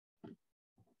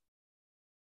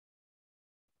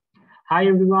Hi,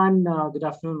 everyone. Good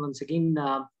afternoon once again.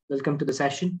 Welcome to the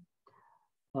session.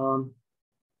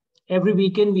 Every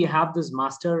weekend, we have this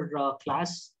master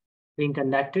class being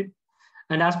conducted.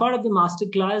 And as part of the master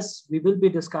class, we will be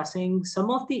discussing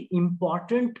some of the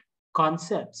important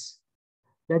concepts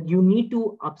that you need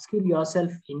to upskill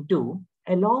yourself into,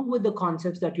 along with the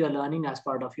concepts that you're learning as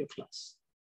part of your class.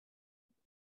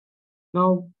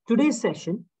 Now, today's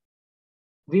session,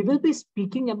 we will be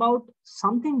speaking about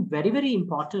something very, very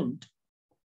important,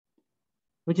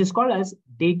 which is called as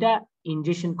data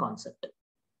ingestion concept.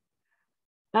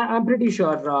 I'm pretty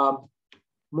sure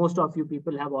most of you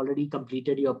people have already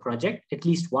completed your project, at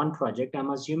least one project,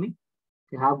 I'm assuming.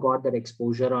 You have got that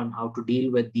exposure on how to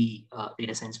deal with the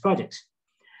data science projects.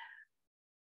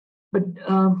 But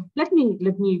let me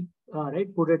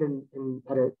put it in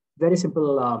a very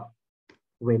simple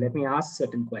way. Let me ask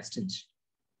certain questions.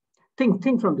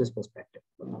 Think from this perspective.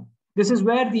 This is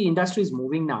where the industry is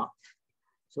moving now.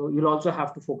 So you'll also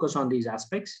have to focus on these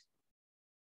aspects.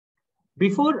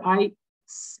 Before I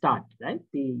start,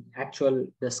 the actual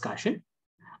discussion,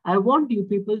 I want you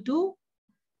people to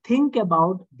think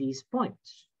about these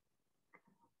points.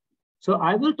 So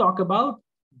I will talk about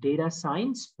data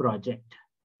science project.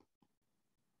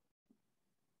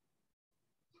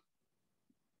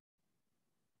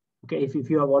 Okay, if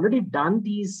you have already done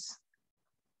these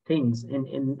things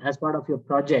as part of your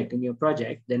project,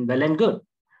 then well and good.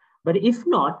 But if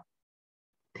not,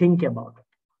 think about it.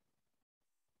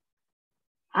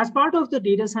 As part of the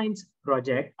data science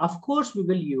project, of course, we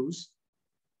will use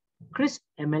CRISP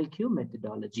MLQ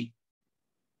methodology.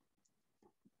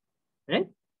 Right?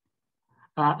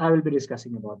 I will be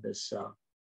discussing about this a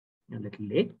little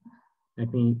late.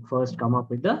 Let me first come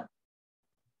up with the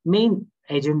main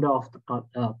agenda of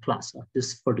the class of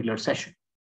this particular session.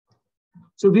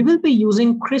 So we will be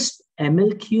using CRISP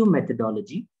MLQ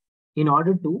methodology in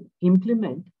order to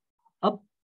implement a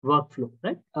workflow,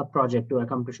 right? A project to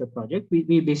accomplish a project.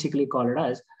 We basically call it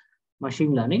as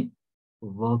machine learning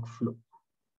workflow.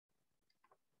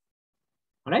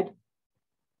 All right.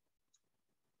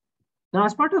 Now,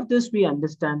 as part of this, we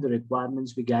understand the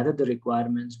requirements, we gather the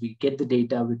requirements, we get the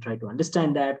data, we try to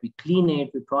understand that, we clean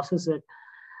it, we process it.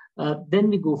 Then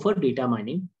we go for data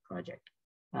mining project.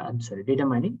 Data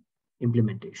mining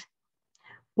implementation.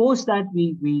 Post that,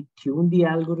 we tune the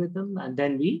algorithm, and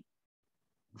then we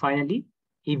finally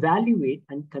evaluate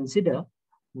and consider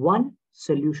one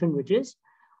solution, which is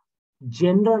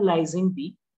generalizing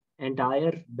the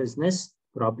entire business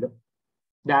problem.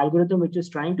 The algorithm which is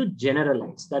trying to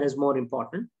generalize, that is more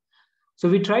important. So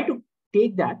we try to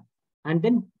take that, and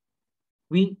then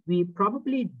we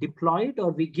probably deploy it,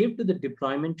 or we give to the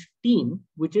deployment team,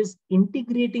 which is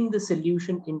integrating the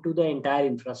solution into the entire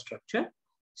infrastructure,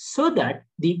 so that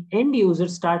the end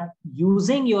users start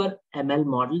using your ML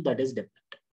model that is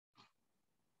developed.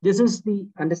 This is the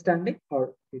understanding,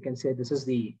 or you can say this is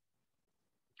the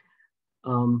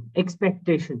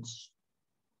expectations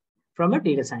from a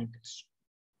data scientist.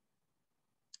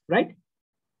 Right?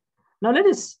 Now let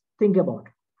us think about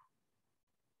it.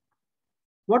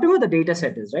 Whatever the data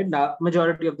set is, right? Now,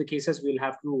 majority of the cases we'll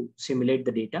have to simulate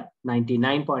the data.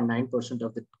 99.9%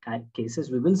 of the cases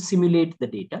we will simulate the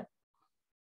data.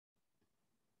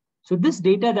 So this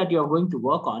data that you're going to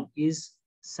work on is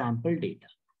sample data.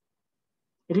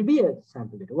 It'll be a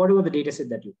sample data, whatever the data set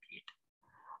that you create.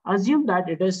 Assume that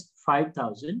it is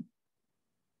 5,000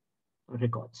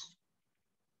 records,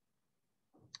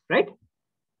 right?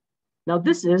 Now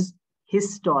this is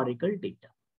historical data.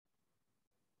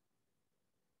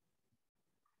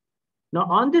 Now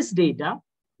on this data,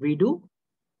 we do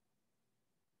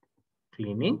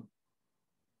cleaning.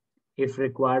 If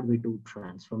required, we do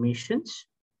transformations.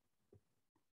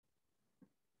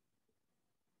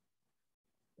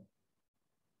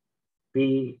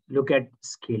 We look at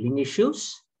scaling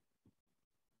issues.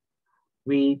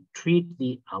 We treat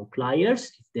the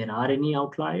outliers. If there are any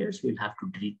outliers, we'll have to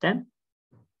delete them.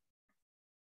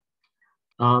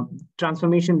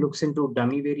 Transformation looks into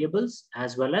dummy variables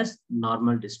as well as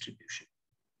normal distribution.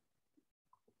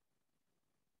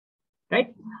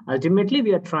 Right? Ultimately,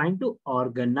 we are trying to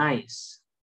organize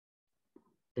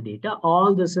the data.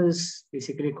 All this is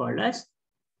basically called as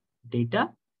data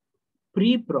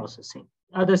pre-processing.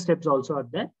 Other steps also are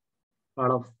there,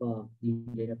 part of the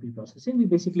data pre-processing. We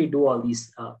basically do all these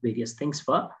various things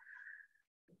for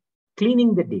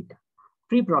cleaning the data,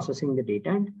 pre-processing the data,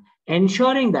 and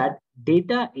ensuring that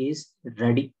data is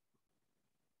ready.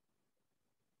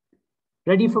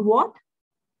 Ready for what?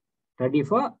 Ready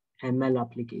for ML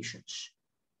applications.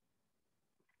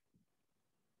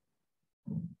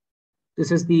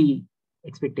 This is the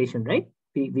expectation, right?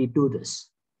 We do this.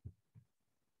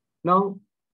 Now,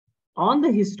 on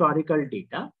the historical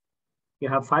data, you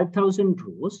have 5,000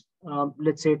 rows,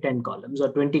 let's say 10 columns or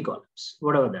 20 columns,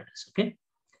 whatever that is, okay?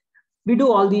 We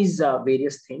do all these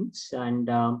various things and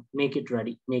make it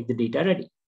ready, make the data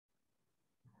ready.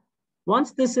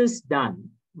 Once this is done,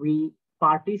 we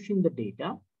partition the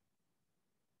data,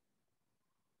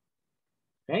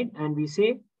 right? And we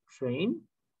say train.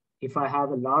 If I have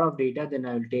a lot of data, then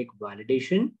I will take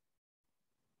validation.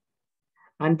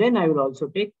 And then I will also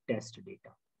take test data.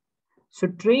 So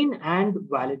train and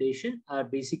validation are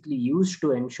basically used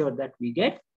to ensure that we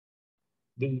get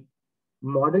the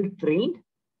model trained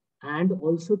and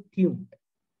also tuned.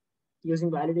 Using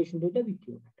validation data, we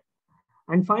tune it.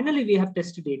 And finally, we have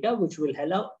test data, which will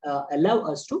allow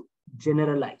us to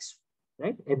generalize,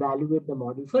 right? Evaluate the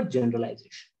model for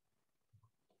generalization.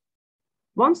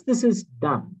 Once this is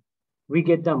done, we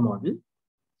get the model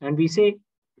and we say,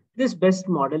 this best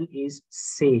model is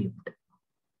saved.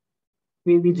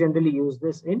 We generally use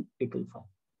this in pickle file.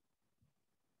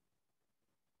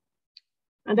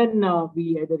 And then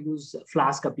we either use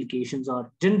Flask applications,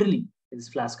 or generally is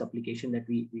Flask application that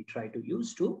we try to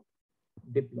use to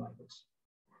deploy this.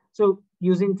 So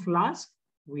using Flask,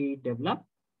 we develop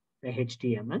a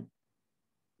HTML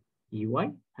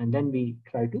UI, and then we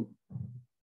try to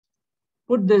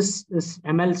put this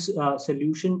ML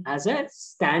solution as a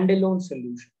standalone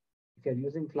solution. If you're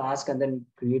using Flask and then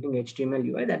creating HTML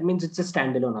UI, that means it's a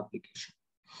standalone application.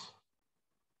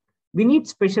 We need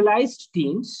specialized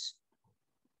teams.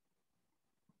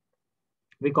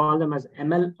 We call them as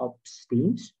ML ops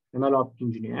teams, ML ops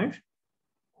engineers,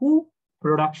 who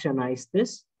productionize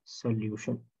this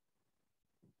solution.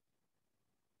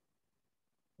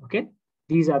 Okay,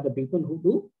 these are the people who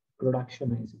do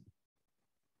productionizing.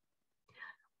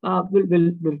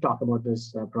 We'll talk about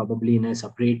this probably in a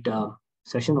separate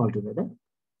session altogether.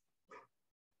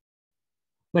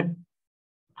 But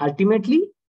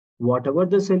ultimately, whatever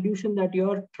the solution that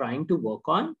you're trying to work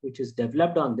on, which is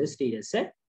developed on this data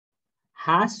set,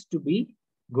 has to be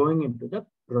going into the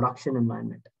production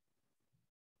environment.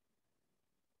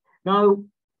 Now,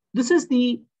 this is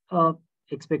the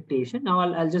expectation. Now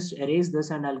I'll just erase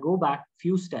this and I'll go back a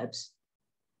few steps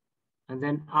and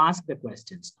then ask the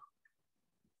questions.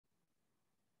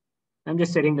 I'm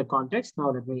just setting the context. Now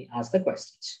let me ask the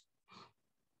questions.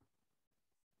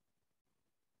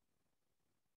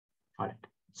 All right.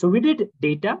 So we did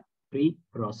data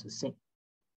pre-processing.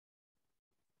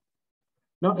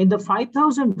 Now in the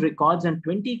 5,000 records and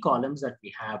 20 columns that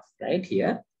we have right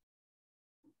here,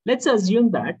 let's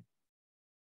assume that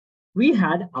we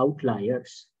had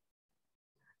outliers.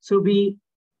 So we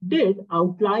did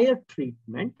outlier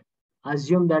treatment,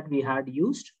 assume that we had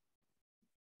used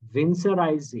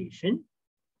Vinsorization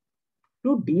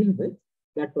to deal with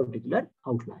that particular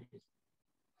outlier.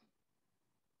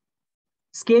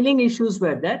 Scaling issues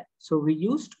were there, so we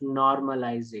used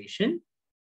normalization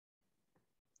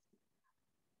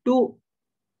to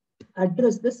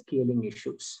address the scaling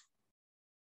issues.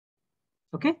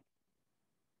 Okay.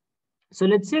 So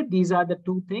let's say these are the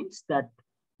two things that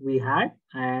we had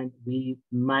and we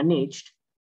managed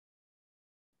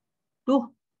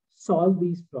to solve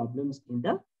these problems in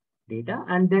the data.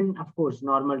 And then of course,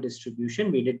 normal distribution,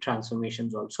 we did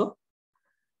transformations also.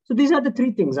 So these are the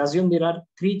three things. Assume there are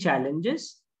three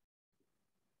challenges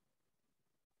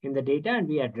in the data and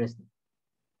we address them.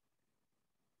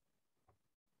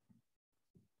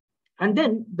 And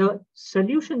then the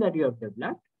solution that you have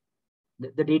developed,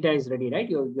 the data is ready, right?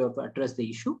 You have addressed the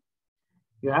issue.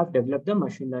 You have developed the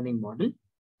machine learning model,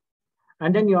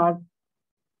 and then you are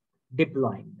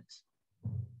deploying this.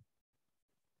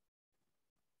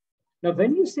 Now,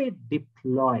 when you say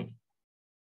deploy,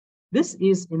 this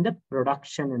is in the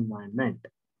production environment.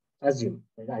 Assume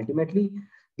that ultimately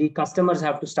the customers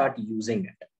have to start using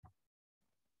it.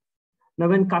 Now,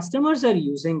 when customers are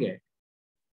using it,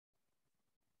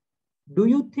 do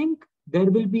you think there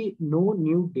will be no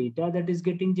new data that is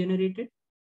getting generated?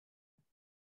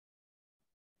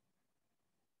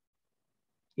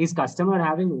 Is customer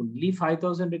having only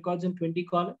 5,000 records and 20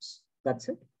 columns? That's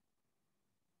it.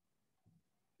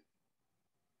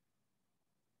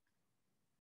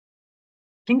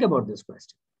 Think about this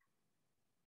question.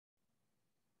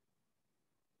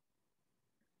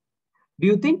 Do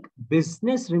you think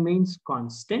business remains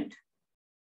constant?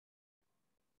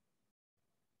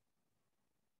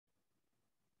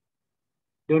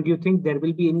 Don't you think there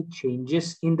will be any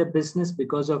changes in the business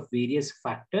because of various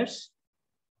factors?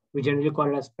 We generally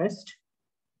call it as PEST.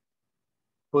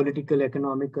 Political,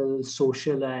 economical,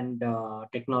 social, and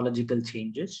technological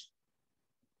changes.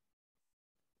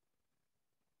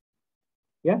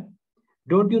 Yeah.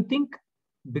 Don't you think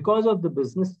because of the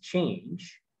business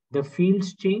change, the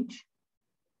fields change.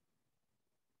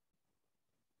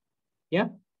 Yeah.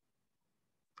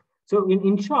 So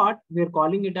in short, we're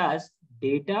calling it as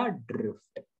data drift.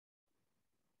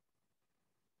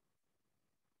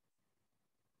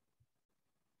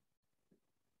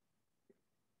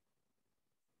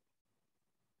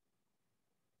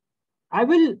 I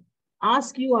will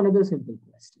ask you another simple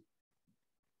question.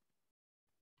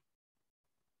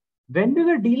 When we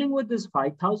were dealing with this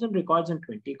 5,000 records and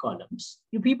 20 columns,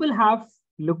 you people have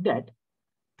looked at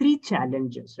 3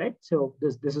 challenges, right? So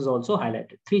this is also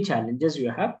highlighted. 3 challenges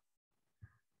you have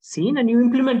seen and you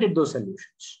implemented those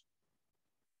solutions.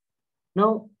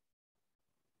 Now,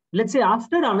 let's say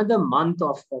after another month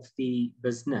of the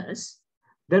business,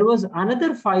 there was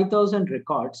another 5,000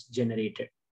 records generated.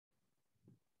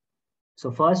 So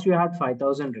first you had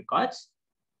 5,000 records.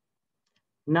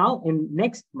 Now in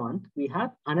next month, we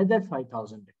have another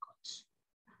 5,000 records.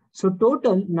 So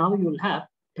total, now you'll have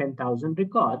 10,000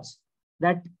 records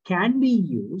that can be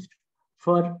used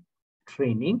for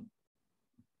training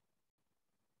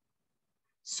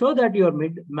so that your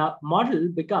model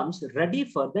becomes ready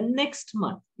for the next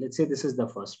month. Let's say this is the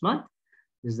first month,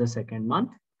 this is the second month.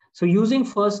 So using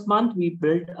first month, we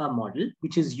built a model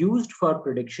which is used for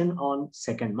prediction on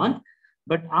second month.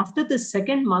 But after the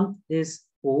second month is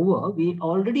over, we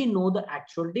already know the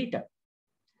actual data.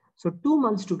 So 2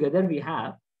 months together, we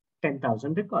have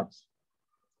 10,000 records.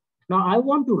 Now I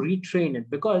want to retrain it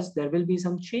because there will be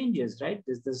some changes, right?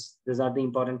 These are the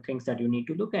important things that you need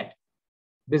to look at.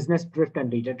 Business drift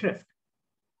and data drift.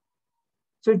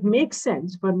 So it makes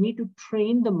sense for me to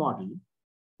train the model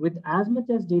with as much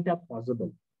as data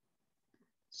possible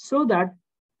so that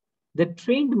the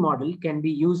trained model can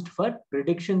be used for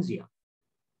predictions here.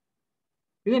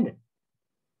 Isn't it?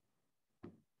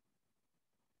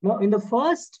 Now, in the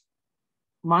first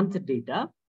month data,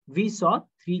 we saw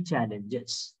 3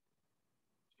 challenges.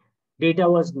 Data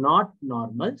was not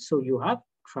normal, so you have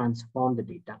transformed the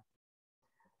data.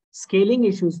 Scaling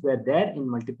issues were there in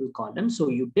multiple columns, so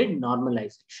you did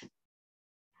normalization.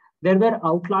 There were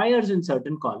outliers in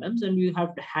certain columns, and you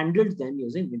have handled them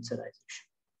using winsorization.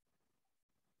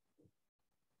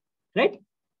 Right?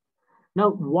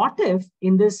 Now, what if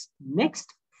in this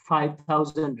next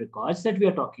 5,000 records that we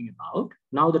are talking about,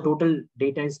 now the total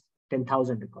data is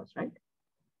 10,000 records, right?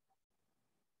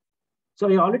 So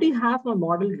I already have my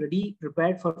model ready,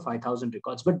 prepared for 5,000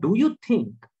 records, but do you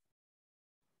think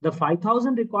the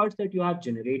 5,000 records that you have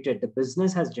generated, the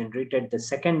business has generated the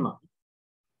second month,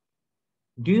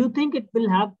 do you think it will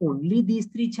have only these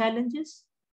 3 challenges?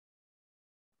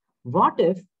 What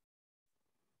if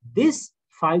this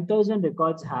 5,000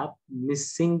 records have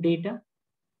missing data?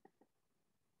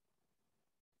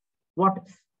 What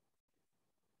if?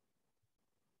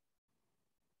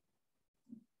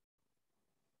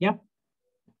 Yeah.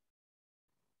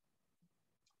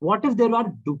 What if there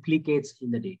are duplicates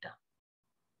in the data?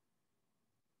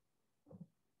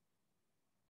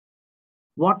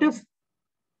 What if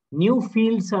new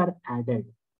fields are added?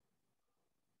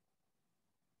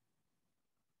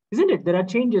 Isn't it? There are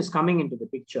changes coming into the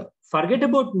picture. Forget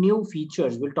about new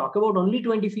features. We'll talk about only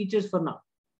 20 features for now.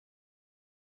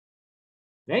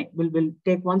 Right? We'll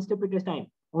take one step at a time.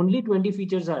 Only 20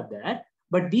 features are there,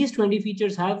 but these 20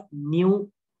 features have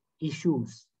new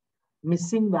issues.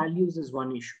 Missing values is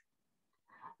one issue.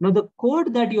 Now, the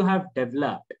code that you have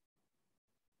developed,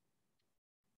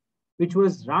 which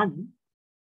was run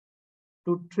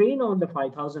to train on the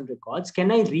 5,000 records,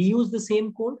 can I reuse the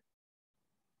same code?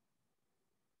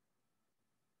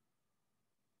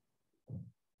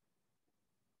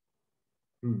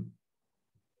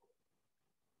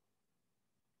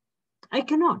 I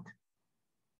cannot.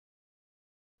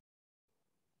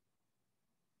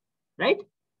 Right?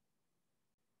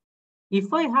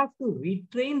 If I have to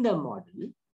retrain the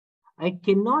model, I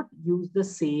cannot use the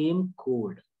same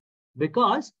code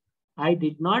because I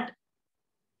did not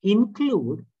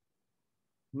include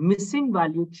missing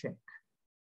value check.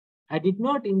 I did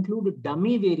not include a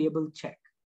dummy variable check.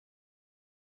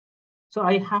 So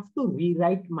I have to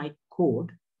rewrite my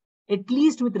code, at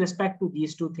least with respect to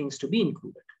these 2 things to be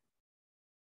included.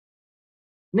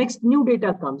 Next, new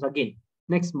data comes again,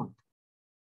 next month.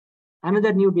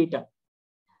 Another new data.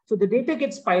 So the data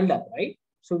gets piled up, right?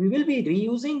 So we will be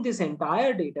reusing this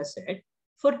entire data set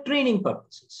for training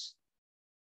purposes.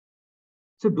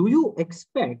 So do you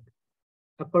expect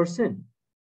a person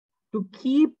to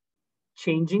keep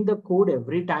changing the code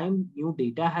every time new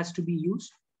data has to be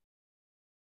used?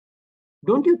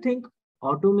 Don't you think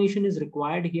automation is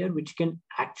required here, which can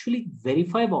actually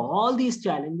verify all these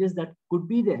challenges that could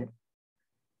be there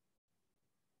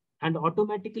and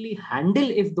automatically handle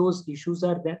if those issues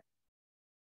are there.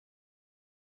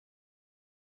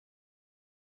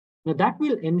 Now that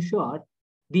will ensure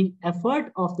the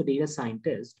effort of the data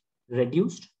scientist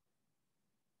reduced.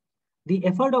 The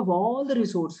effort of all the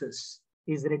resources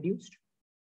is reduced,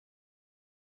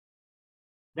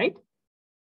 right?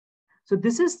 So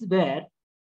this is where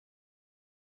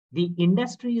the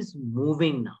industry is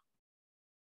moving now.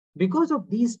 Because of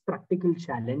these practical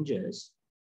challenges,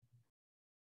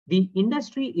 the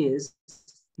industry is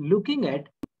looking at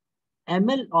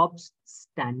ML ops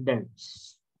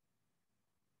standards.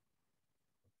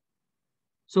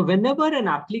 So whenever an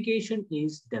application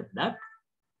is developed,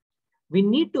 we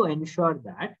need to ensure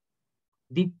that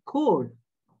the code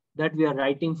that we are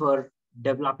writing for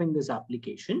developing this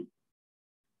application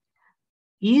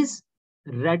is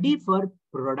ready for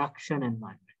production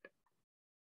environment.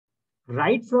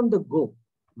 Right from the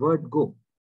word go,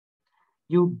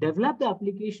 you develop the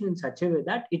application in such a way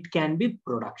that it can be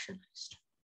productionized.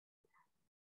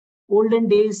 Olden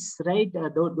days, right?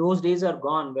 Those days are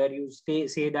gone where you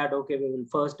say that, okay, we will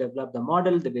first develop the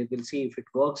model, we will see if it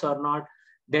works or not.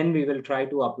 Then we will try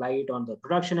to apply it on the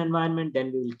production environment.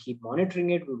 Then we will keep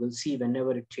monitoring it. We will see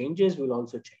whenever it changes, we'll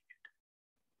also change it.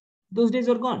 Those days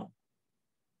are gone,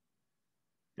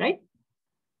 right?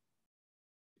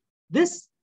 This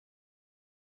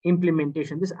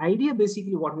implementation, this idea,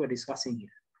 basically what we are discussing here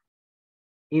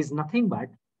is nothing but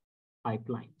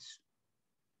pipelines.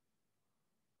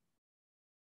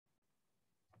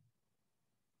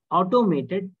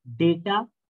 Automated data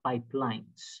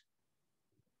pipelines.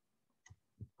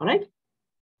 All right.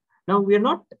 Now we are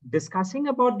not discussing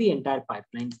about the entire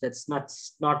pipelines. That's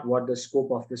not what the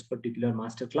scope of this particular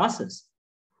masterclass is.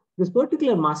 This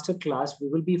particular masterclass, we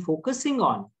will be focusing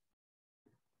on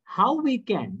how we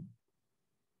can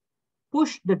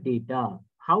push the data,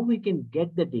 how we can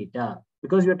get the data,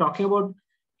 because we're talking about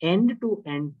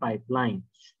end-to-end pipelines,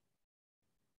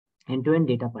 end-to-end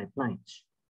data pipelines.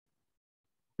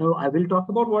 Now, I will talk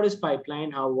about what is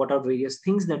pipeline, what are various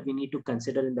things that we need to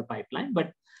consider in the pipeline,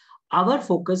 but our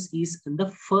focus is in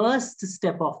the first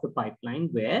step of the pipeline,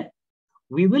 where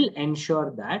we will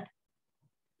ensure that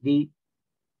the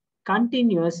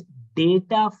continuous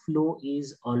data flow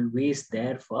is always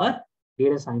there for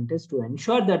data scientists to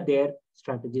ensure that their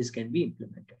strategies can be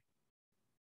implemented.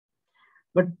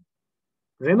 But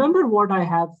remember what I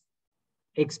have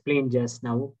explained just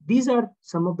now. These are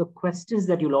some of the questions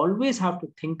that you'll always have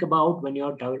to think about when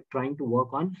you're trying to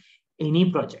work on any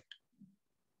project.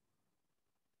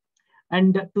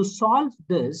 And to solve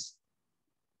this,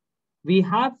 we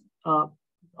have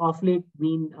of late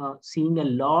been seeing a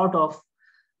lot of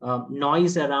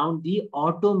noise around the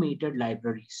automated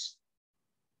libraries.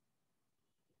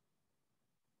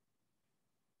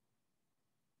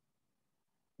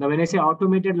 Now, when I say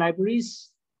automated libraries,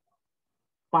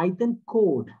 Python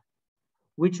code,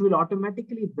 which will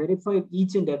automatically verify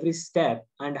each and every step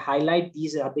and highlight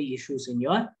these are the issues in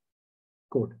your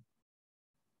code.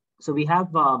 So we have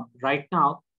right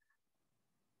now,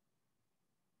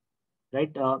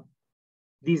 right,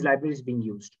 these libraries being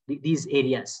used, these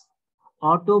areas,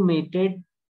 automated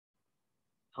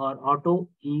or auto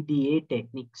EDA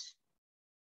techniques,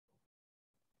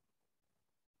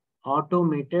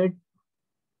 automated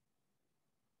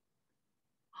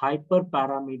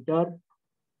hyperparameter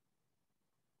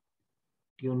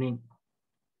tuning.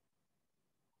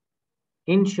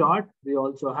 In short, we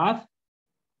also have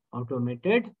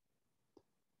automated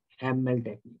ML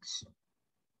techniques.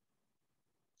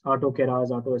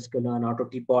 AutoKeras, AutoScalar,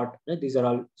 AutoTeapot. These are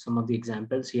all some of the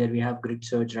examples. Here we have grid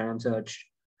search, random search.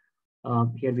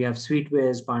 Here we have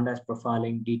SweetWiz, Pandas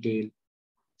profiling, detail,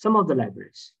 some of the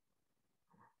libraries.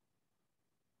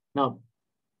 Now,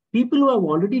 people who have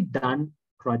already done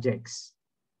projects,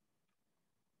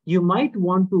 you might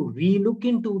want to relook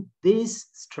into these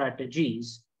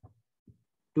strategies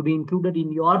to be included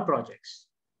in your projects.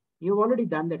 You've already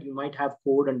done that. You might have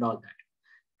code and all that.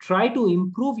 Try to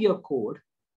improve your code,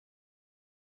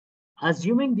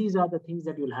 assuming these are the things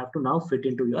that you'll have to now fit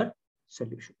into your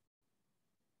solution.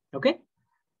 Okay,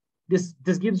 this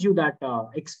gives you that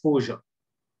exposure.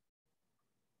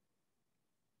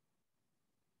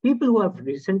 People who have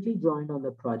recently joined on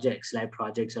the projects, live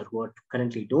projects, or who are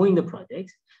currently doing the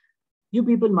projects, you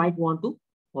people might want to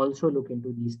also look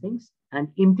into these things and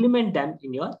implement them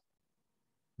in your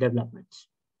developments.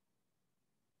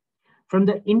 From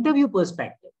the interview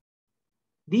perspective,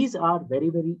 these are very,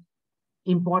 very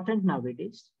important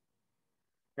nowadays,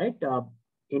 right?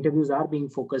 Interviews are being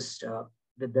focused,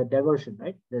 the diversion,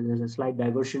 right? There's a slight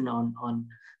diversion on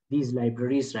these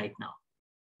libraries right now.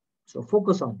 So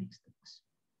focus on these things.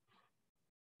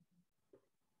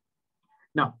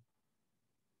 Now,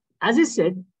 as I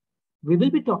said, we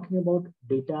will be talking about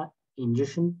data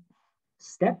ingestion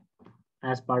step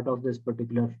as part of this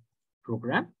particular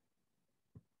program.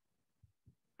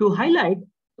 To highlight,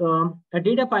 a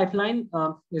data pipeline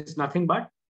is nothing but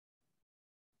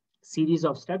series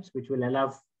of steps which will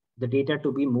allow the data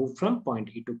to be moved from point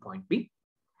A to point B.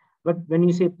 But when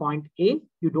you say point A,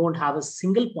 you don't have a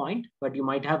single point, but you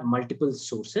might have multiple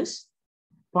sources.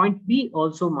 Point B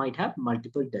also might have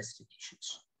multiple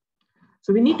destinations.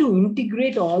 So we need to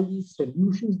integrate all these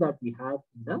solutions that we have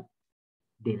in the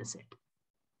data set.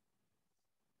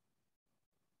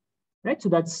 Right? So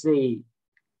that's the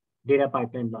data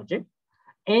pipeline logic.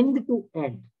 End to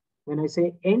end. When I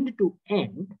say end to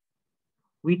end,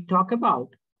 we talk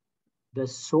about the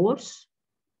source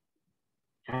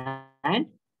and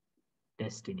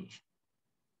destination.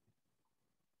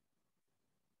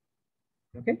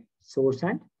 Okay, source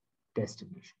and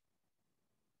destination.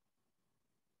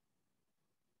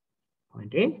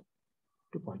 Point A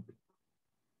to point B.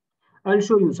 I'll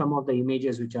show you some of the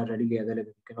images which are readily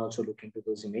available. You can also look into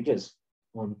those images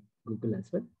on Google as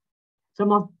well.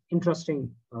 Some of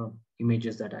interesting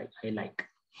images that I like.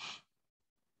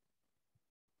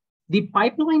 The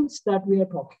pipelines that we are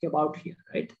talking about here,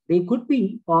 right? They could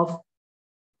be of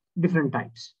different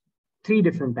types, 3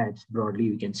 different types broadly,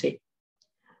 we can say.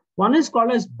 One is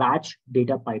called as batch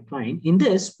data pipeline. In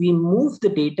this, we move the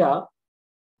data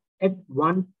at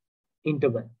one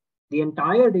interval. The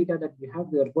entire data that we have,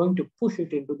 we are going to push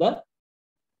it into the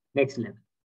next level.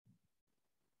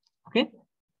 Okay.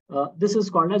 This is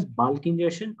called as bulk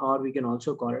ingestion, or we can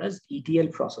also call it as ETL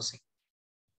processing.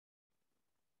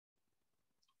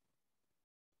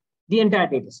 The entire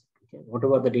data set, okay,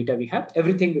 whatever the data we have,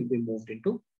 everything will be moved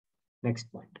into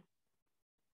next point.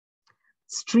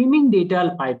 Streaming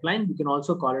data pipeline, we can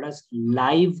also call it as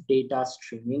live data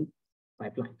streaming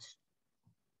pipelines.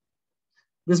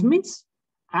 This means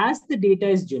as the data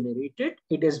is generated,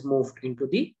 it is moved into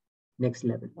the next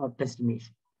level or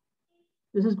destination.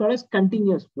 This is called as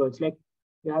continuous flow. It's like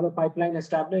you have a pipeline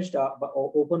established,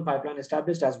 open pipeline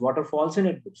established as waterfalls and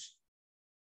it goes.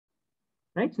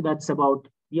 Right? So that's about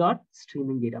your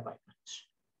streaming data pipelines.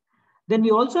 Then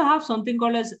we also have something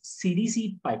called as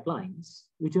CDC pipelines,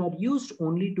 which are used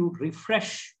only to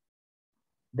refresh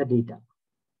the data.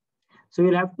 So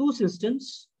you'll have 2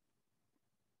 systems,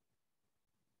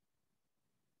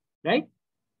 right?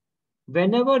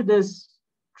 Whenever this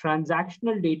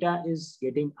transactional data is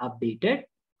getting updated,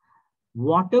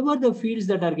 whatever the fields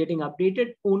that are getting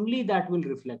updated, only that will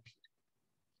reflect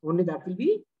here. Only that will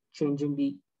be changing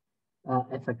the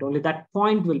effect. Only that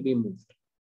point will be moved.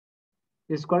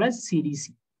 This is called as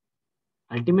CDC.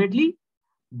 Ultimately,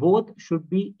 both should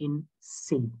be in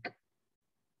sync.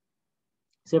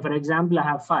 Say, for example, I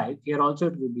have 5. Here also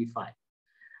it will be 5.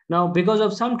 Now, because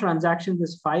of some transaction,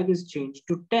 this 5 is changed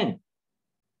to 10.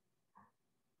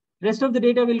 Rest of the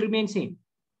data will remain same,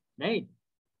 right?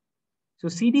 So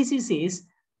CDC says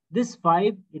this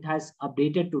 5, it has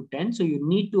updated to 10. So you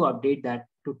need to update that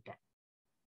to 10.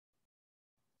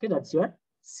 Okay, that's your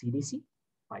CDC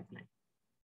pipeline.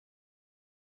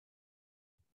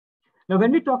 Now,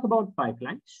 when we talk about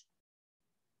pipelines,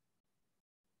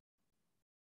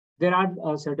 there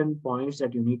are certain points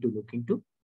that you need to look into.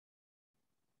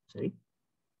 Sorry.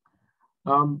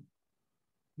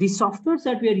 The softwares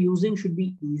that we are using should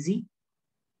be easy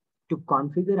to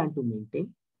configure and to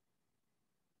maintain.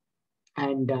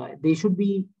 And they should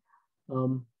be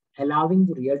allowing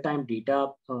the real-time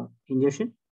data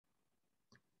ingestion.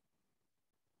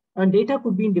 And data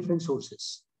could be in different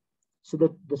sources. So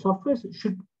that the software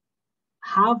should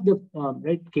have the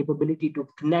right capability to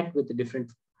connect with the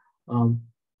different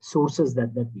sources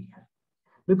that we have.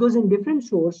 Because in different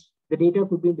source, the data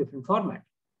could be in different format.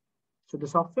 So the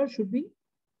software should be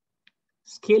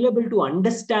scalable to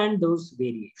understand those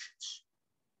variations.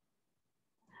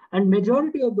 And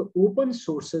majority of the open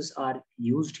sources are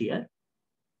used here.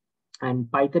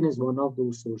 And Python is one of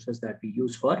those sources that we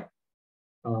use for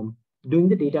doing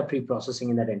the data pre-processing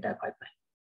in that entire pipeline.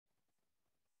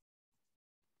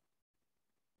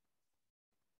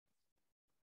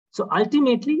 So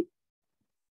ultimately,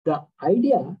 the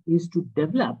idea is to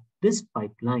develop this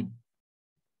pipeline.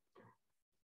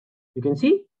 You can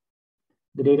see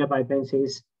the data pipeline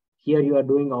says here you are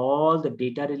doing all the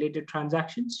data related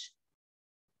transactions.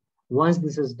 Once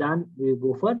this is done, we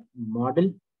go for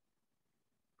model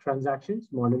transactions,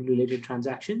 model related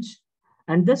transactions.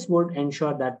 And this would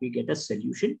ensure that we get a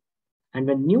solution. And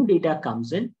when new data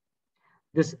comes in,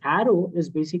 this arrow is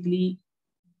basically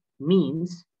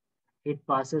means it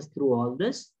passes through all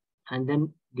this and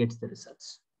then gets the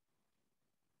results.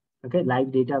 Okay,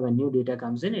 live data, when new data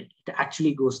comes in, it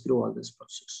actually goes through all this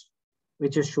process,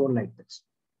 which is shown like this.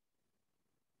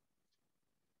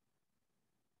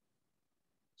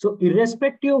 So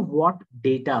irrespective of what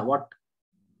data, what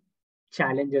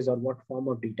challenges or what form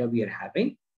of data we are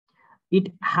having,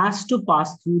 it has to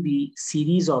pass through the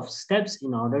series of steps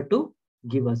in order to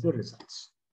give us the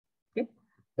results. Okay,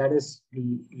 that is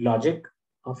the logic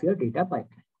of your data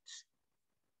pipelines.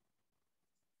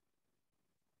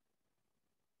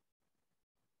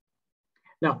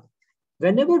 Now,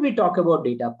 whenever we talk about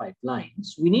data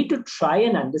pipelines, we need to try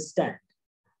and understand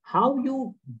how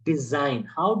you design,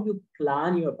 how you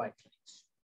plan your pipelines.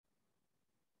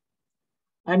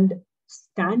 And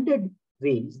standard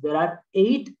ways, there are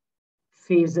 8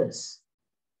 phases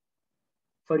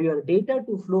for your data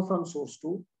to flow from source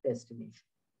to destination.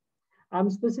 I'm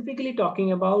specifically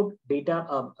talking about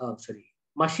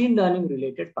machine learning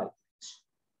related pipelines.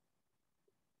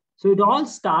 So it all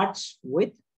starts with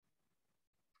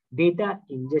data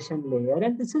ingestion layer,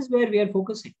 and this is where we are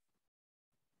focusing.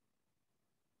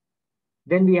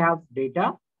 Then we have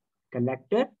data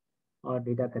collector or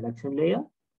data collection layer,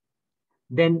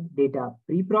 then data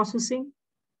pre-processing,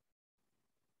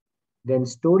 then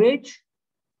storage,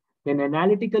 then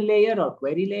analytical layer or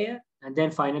query layer, and then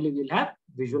finally we'll have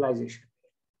visualization.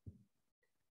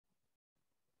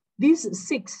 These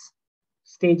 6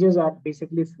 stages are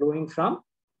basically flowing from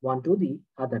one to the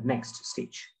other next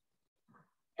stage.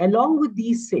 Along with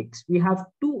these 6, we have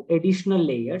 2 additional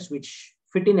layers which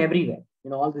fit in everywhere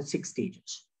in all the 6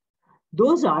 stages.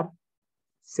 Those are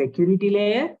security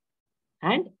layer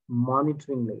and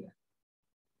monitoring layer.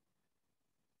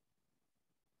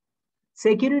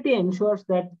 Security ensures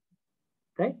that,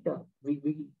 right,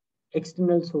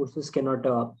 external sources cannot,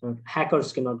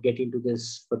 hackers cannot get into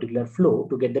this particular flow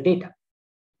to get the data.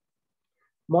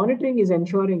 Monitoring is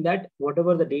ensuring that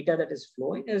whatever the data that is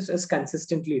flowing is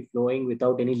consistently flowing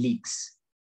without any leaks.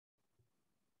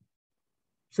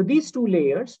 So these 2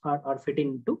 layers are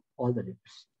fitting into all the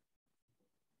layers.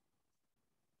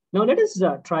 Now let us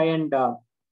try and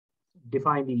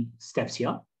define the steps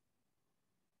here.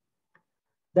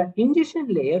 The ingestion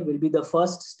layer will be the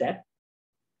first step,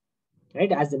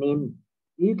 right? As the name,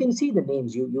 you can see the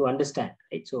names, you understand,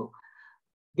 right? So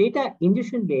data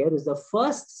ingestion layer is the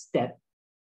first step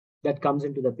that comes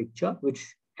into the picture,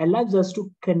 which allows us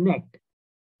to connect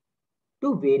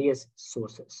to various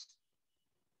sources,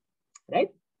 right?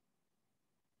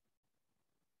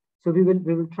 So we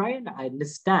will try and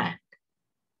understand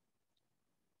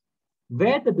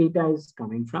where the data is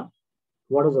coming from,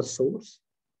 what is the source,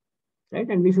 right?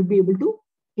 And we should be able to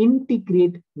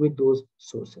integrate with those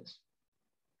sources.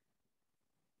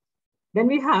 Then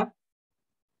we have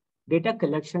data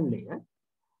collection layer.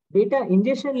 Data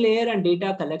ingestion layer and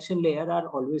data collection layer are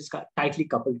always tightly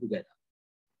coupled together.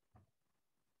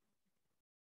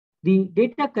 The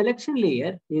data collection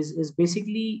layer is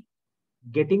basically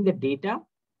getting the data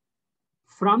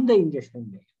from the ingestion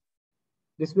layer.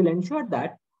 This will ensure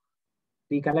that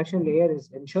the collection layer is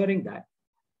ensuring that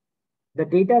the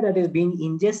data that is being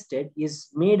ingested is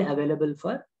made available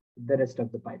for the rest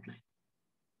of the pipeline.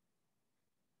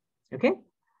 Okay.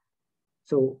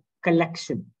 So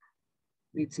collection,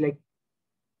 it's like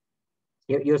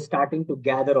you're starting to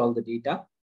gather all the data.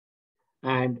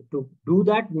 And to do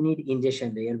that, we need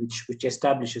ingestion layer, which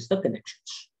establishes the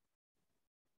connections.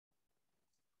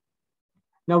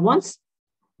 Now, once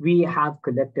we have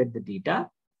collected the data,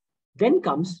 then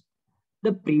comes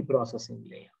the pre-processing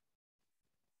layer.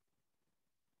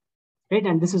 Right?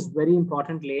 And this is very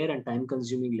important layer and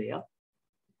time-consuming layer.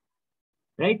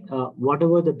 Right?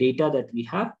 Whatever the data that we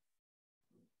have,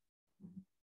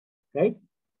 right,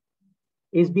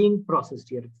 is being processed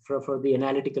here for the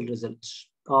analytical results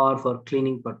or for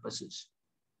cleaning purposes.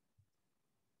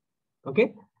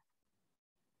 Okay.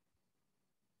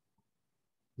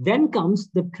 Then comes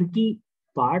the tricky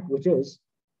part, which is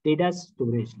data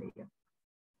storage layer.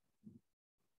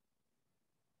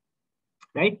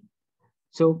 Right?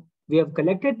 So we have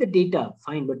collected the data,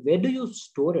 fine, but where do you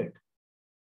store it?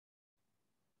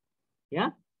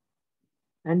 Yeah.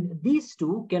 And these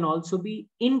 2 can also be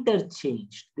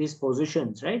interchanged. These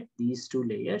positions, right? These 2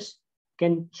 layers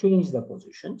can change the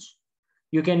positions.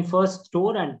 You can first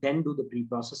store and then do the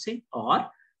pre-processing, or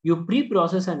you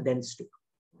pre-process and then store.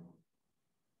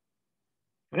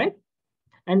 Right?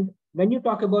 And when you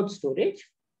talk about storage,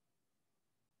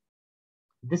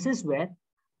 this is where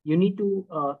you need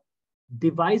to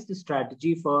devise the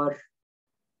strategy for,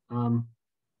 you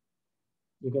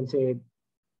can say,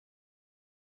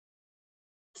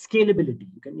 scalability.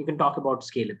 You can talk about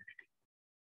scalability.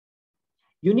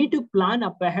 You need to plan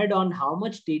up ahead on how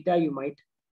much data you might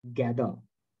gather.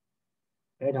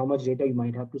 right? How much data you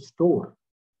might have to store,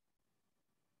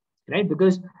 right?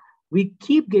 Because we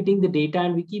keep getting the data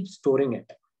and we keep storing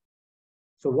it.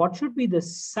 So what should be the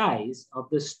size of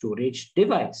the storage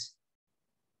device?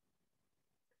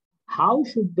 How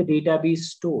should the data be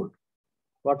stored?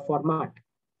 What format?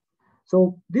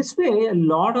 So this way, a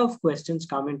lot of questions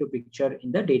come into picture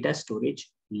in the data storage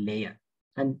layer.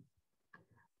 And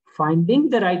finding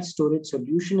the right storage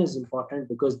solution is important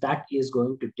because that is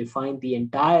going to define the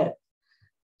entire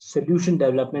solution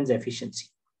development's efficiency.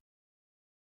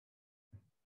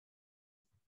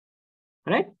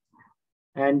 All right?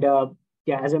 And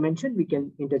yeah, as I mentioned, we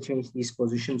can interchange these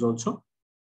positions also.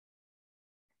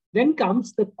 Then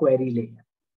comes the query layer.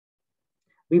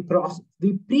 We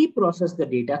pre-process the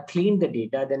data, clean the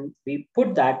data, then we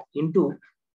put that into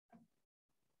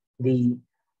the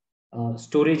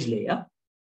storage layer.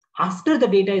 After the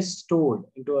data is stored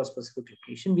into a specific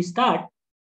location, we start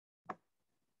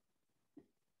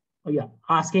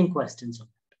asking questions on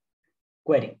that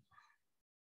query.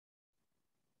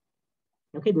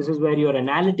 Okay, this is where your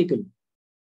analytical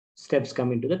steps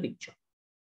come into the picture.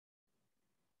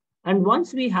 And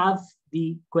once we have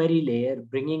the query layer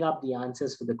bringing up the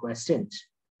answers for the questions,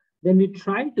 then we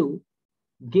try to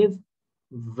give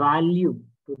value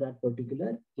to that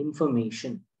particular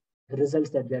information, the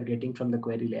results that we are getting from the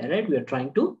query layer, right? We are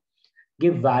trying to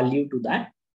give value to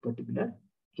that particular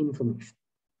information.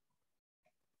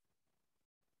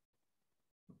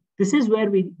 This is where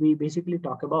we basically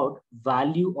talk about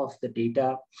value of the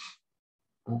data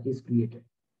is created.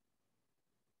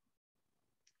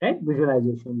 Right?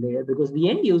 Visualization layer, because the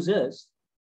end users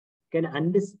can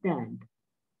understand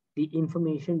the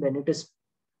information when it is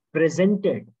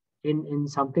presented in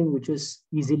something which is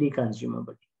easily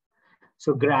consumable.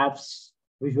 So graphs,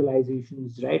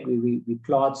 visualizations, right? We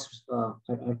plots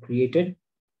are created,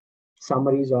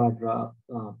 summaries are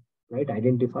right,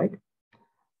 identified,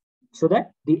 so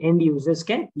that the end users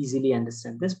can easily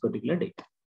understand this particular data.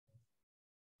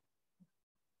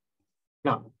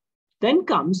 Now, then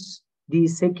comes the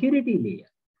security layer.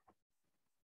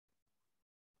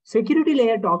 Security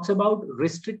layer talks about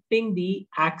restricting the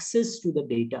access to the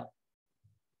data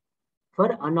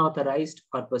for unauthorized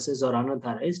purposes or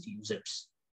unauthorized users.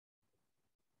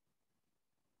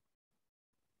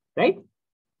 Right?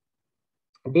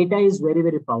 Data is very,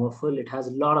 very powerful. It has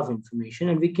a lot of information,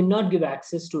 and we cannot give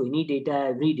access to any data,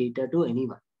 every data to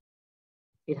anyone.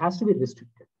 It has to be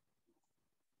restricted.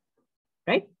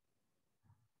 Right?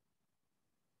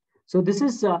 So this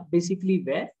is basically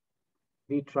where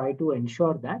we try to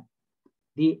ensure that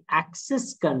the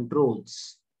access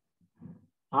controls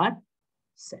are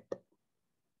set.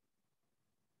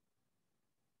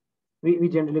 We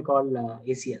generally call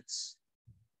ACLs,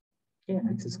 okay,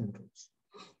 access controls.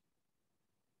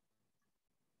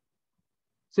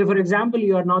 So for example,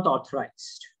 you are not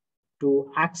authorized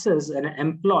to access an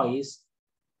employee's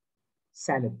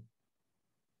salary.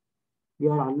 You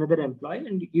are another employee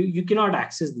and you cannot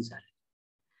access the salary.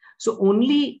 So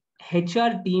only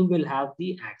HR team will have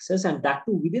the access, and that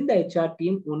too within the HR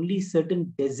team, only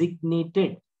certain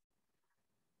designated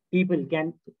people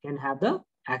can have the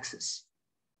access.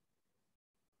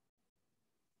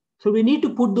 So we need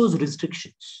to put those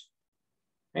restrictions,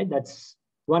 right? That's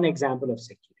one example of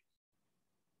security.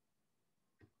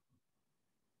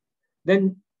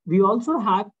 Then we also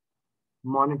have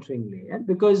monitoring layer,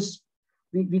 because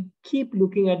we keep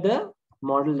looking at the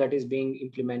model that is being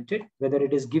implemented, whether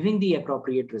it is giving the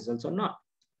appropriate results or not,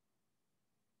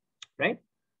 right?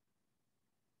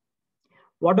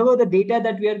 Whatever the data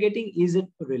that we are getting, is it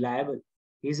reliable?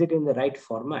 Is it in the right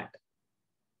format?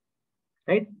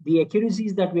 Right? The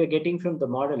accuracies that we are getting from the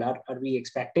model, are we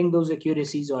expecting those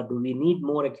accuracies, or do we need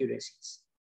more accuracies?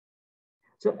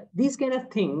 So these kind of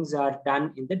things are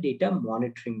done in the data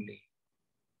monitoring layer.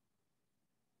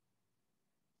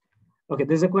 Okay,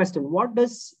 there's a question. What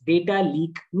does data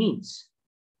leak means?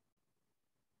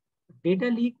 Data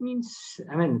leak means,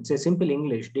 I mean, it's a simple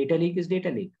English. Data leak is data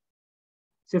leak.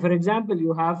 So for example,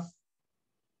 you have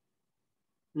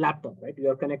laptop, right? You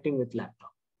are connecting with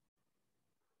laptop.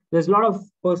 There's a lot of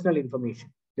personal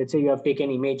information. Let's say you have taken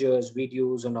images,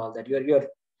 videos, and all that. Your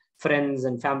friends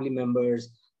and family members.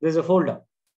 There's a folder.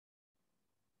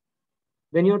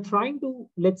 When you're trying to,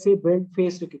 let's say, build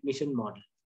face recognition model,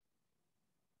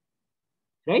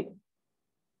 right?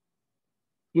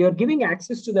 You're giving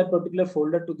access to that particular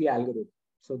folder to the algorithm.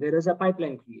 So there is a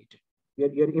pipeline created.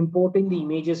 You're importing the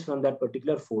images from that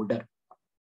particular folder.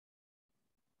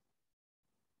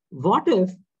 What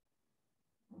if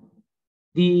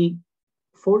the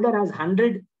folder has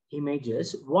 100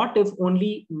 images? What if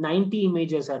only 90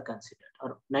 images are considered,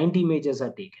 or 90 images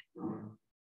are taken?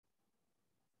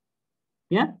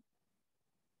 Yeah.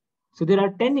 So there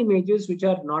are 10 images which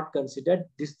are not considered.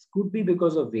 This could be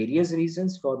because of various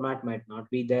reasons. Format might not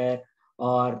be there,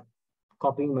 or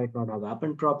copying might not have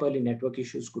happened properly. Network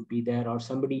issues could be there, or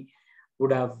somebody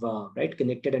would have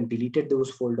connected and deleted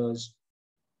those folders.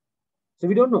 So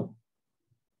we don't know,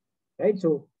 right?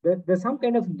 So there's some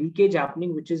kind of leakage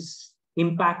happening which is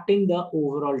impacting the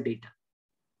overall data.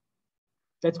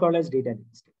 That's called as data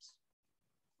steps.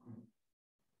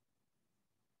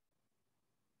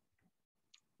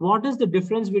 What is the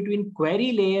difference between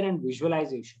query layer and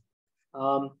visualization?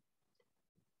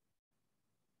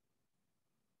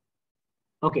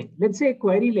 Okay, let's say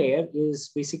query layer is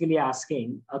basically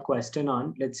asking a question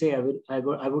on, let's say I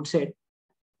would say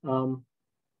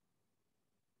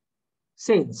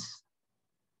sales.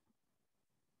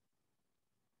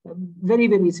 Very,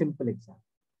 very simple example.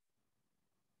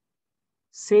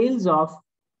 Sales of,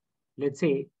 let's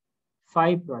say,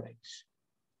 5 products.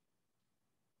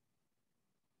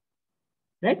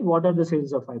 Right? What are the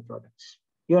sales of 5 products?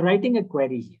 You're writing a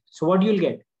query here. So what you'll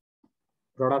get?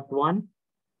 Product 1,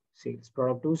 sales.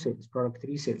 Product 2, sales. Product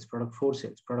 3, sales. Product 4,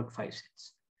 sales. Product 5,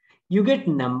 sales. You get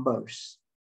numbers.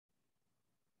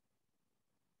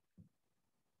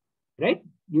 Right?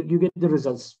 You get the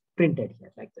results printed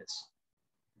here like this.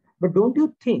 But don't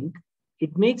you think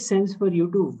it makes sense for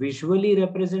you to visually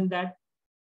represent that?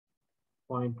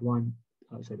 Product 1,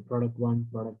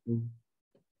 product 2,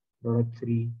 product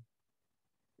 3,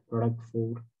 product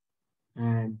 4,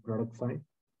 and product 5.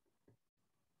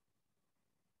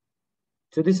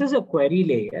 So this is a query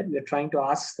layer. We're trying to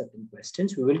ask certain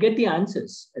questions. We will get the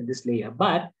answers at this layer,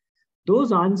 but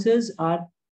those answers are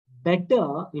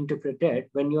better interpreted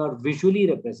when you are visually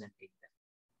representing them.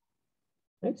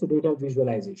 Right? So data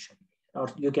visualization, or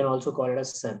you can also call it a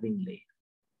serving layer.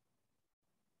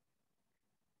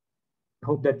 I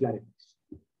hope that clarifies.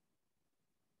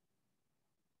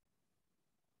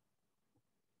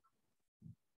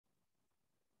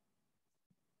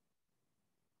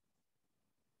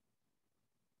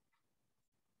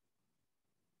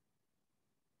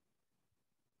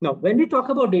 Now, when we talk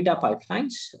about data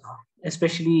pipelines,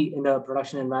 especially in the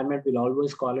production environment, we'll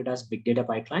always call it as big data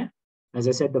pipeline. As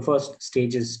I said, the first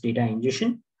stage is data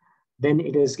ingestion. Then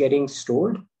it is getting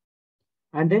stored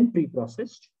and then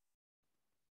pre-processed.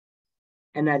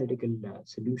 Analytical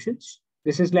solutions.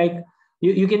 This is like,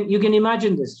 you can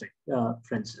imagine this, right,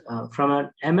 friends, from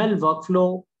an ML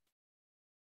workflow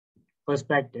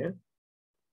perspective.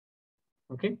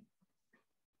 Okay.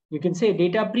 You can say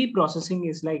data pre-processing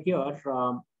is like your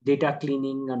data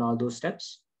cleaning and all those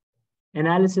steps.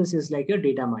 Analysis is like your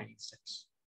data mining steps.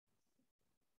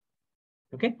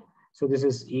 Okay, so this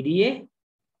is EDA,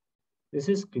 this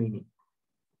is cleaning.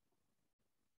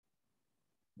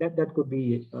 That could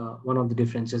be one of the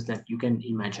differences that you can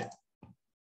imagine.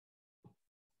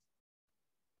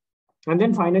 And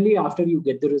then finally, after you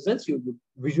get the results, you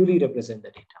visually represent the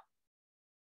data.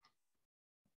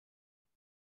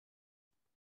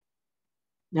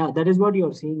 Now, that is what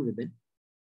you're seeing within.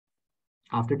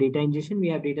 After data ingestion, we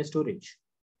have data storage.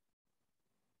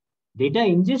 Data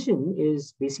ingestion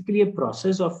is basically a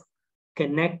process of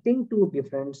connecting to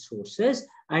different sources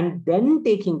and then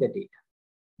taking the data,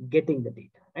 getting the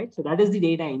data, right? So that is the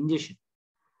data ingestion,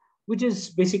 which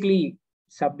is basically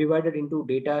subdivided into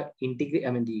data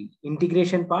the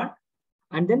integration part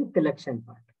and then collection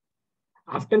part.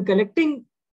 After collecting,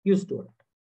 you store it.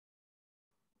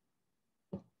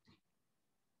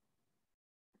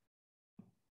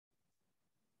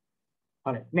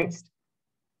 All right, next.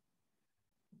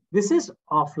 This is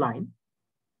offline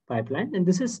pipeline and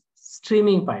this is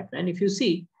streaming pipeline. If you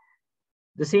see,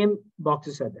 the same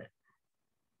boxes are there.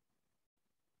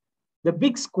 The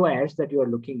big squares that you are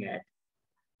looking at,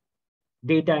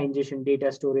 data ingestion,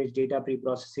 data storage, data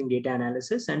pre-processing, data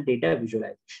analysis, and data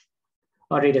visualization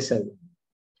or data serving.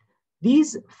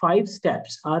 These 5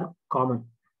 steps are common,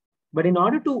 but in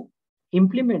order to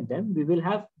implement them, we will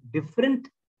have different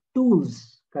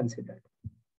tools considered.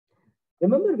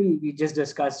 Remember, we just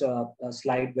discussed a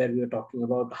slide where we were talking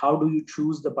about how do you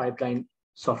choose the pipeline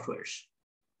softwares.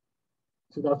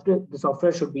 So the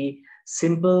software should be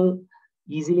simple,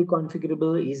 easily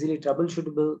configurable, easily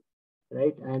troubleshootable,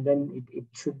 right? And then it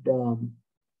should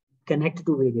connect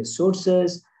to various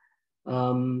sources,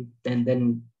 and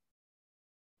then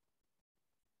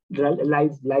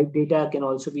live data can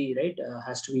also be, right,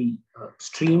 has to be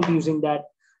streamed using that.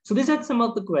 So these are some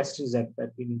of the questions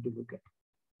that we need to look at.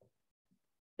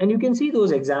 And you can see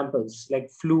those examples like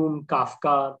Flume,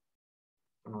 Kafka,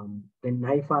 then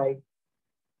NiFi,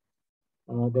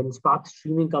 then Spark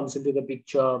streaming comes into the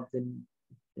picture, then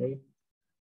right,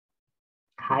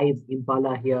 Hive,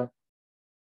 Impala here.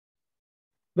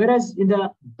 Whereas in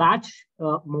the batch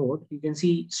mode, you can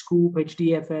see Scoop,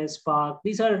 HDFS, Spark.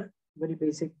 These are very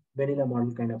basic vanilla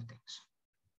model kind of things.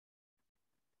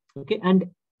 Okay, and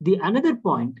the another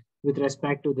point with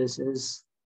respect to this is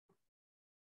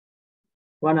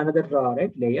one another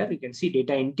layer. You can see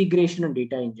data integration and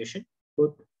data ingestion.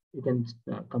 Both you can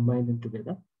combine them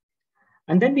together.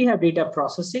 And then we have data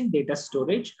processing, data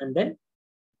storage, and then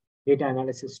data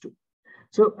analysis too.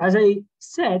 So as I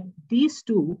said, these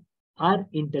two are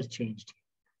interchanged.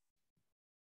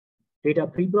 Data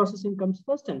pre-processing comes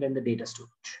first and then the data storage.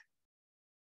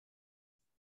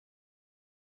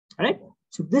 All right.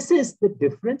 So this is the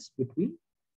difference between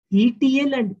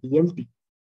ETL and ELT.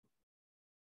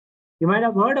 You might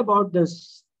have heard about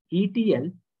this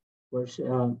ETL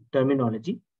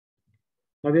terminology.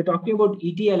 Now we're talking about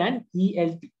ETL and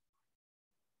ELT.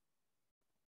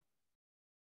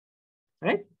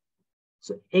 Right?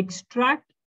 So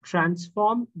extract,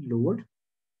 transform, load.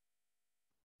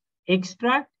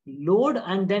 Extract, load,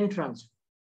 and then transform.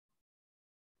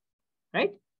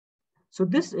 Right? So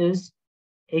this is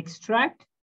extract,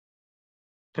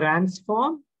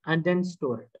 transform, and then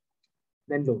store it,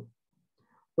 then load.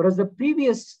 Whereas the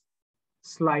previous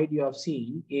slide you have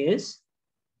seen is,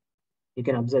 you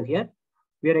can observe here,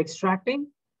 we are extracting,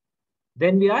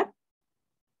 then we are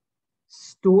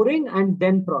storing and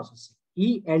then processing,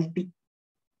 ELT.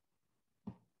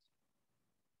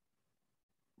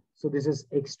 So this is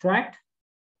extract,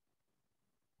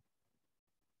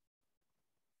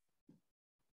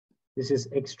 this is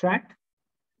extract,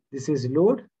 this is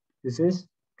load, this is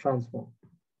transform.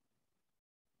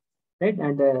 Right,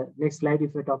 and the next slide,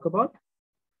 if we talk about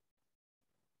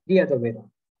the other way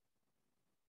around.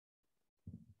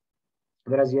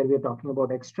 Whereas here we are talking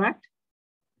about extract,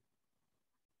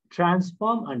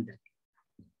 transform, and then.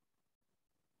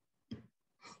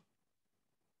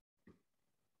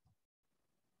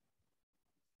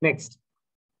 Next,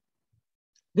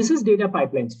 this is data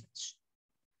pipelines.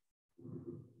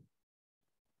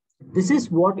 This is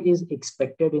what is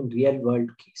expected in real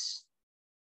world case.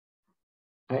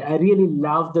 I really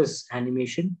love this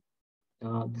animation.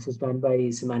 This is done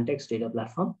by Semantics Data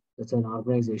Platform. That's an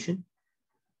organization.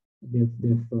 They've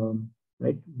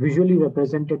right, visually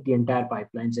represented the entire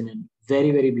pipelines in a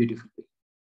very, very beautiful way.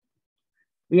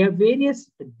 We have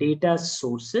various data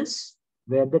sources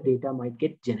where the data might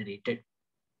get generated.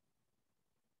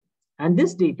 And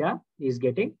this data is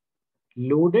getting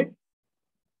loaded,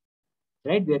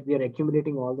 right? Where we are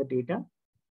accumulating all the data.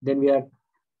 Then we are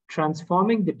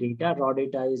transforming the data. Raw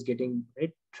data is getting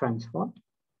transformed.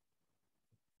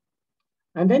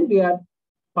 And then we are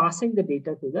passing the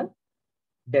data to the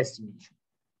destination.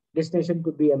 Destination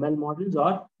could be ML models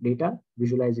or data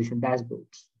visualization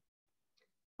dashboards.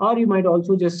 Or you might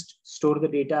also just store the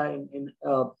data in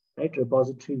a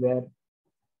repository where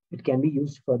it can be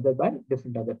used further by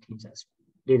different other teams as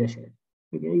well. Data sharing.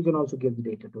 You can also give the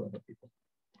data to other people.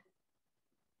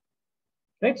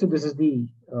 Right, so this is the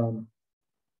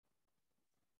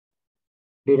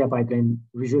data pipeline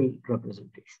visual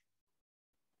representation.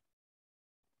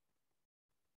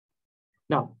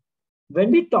 Now, when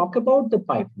we talk about the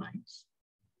pipelines,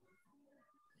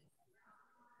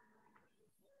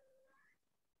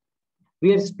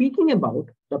 we are speaking about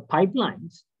the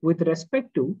pipelines with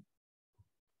respect to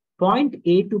point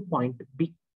A to point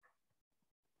B,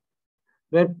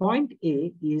 where point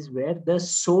A is where the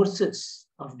sources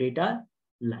of data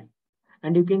lie.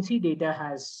 And you can see data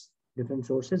has different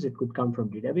sources. It could come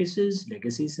from databases,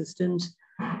 legacy systems,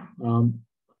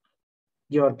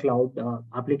 your cloud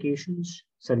applications,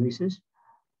 services,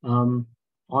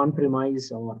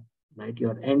 on-premise or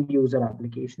your end user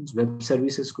applications, web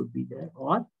services could be there,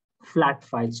 or flat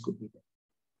files could be there.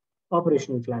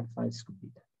 Operational flat files could be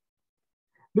there.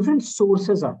 Different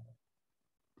sources are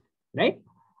there, right?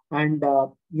 And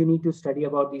you need to study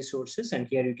about these sources. And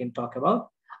here you can talk about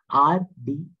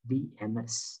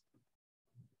RDBMS.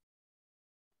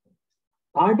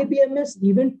 RDBMS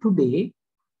even today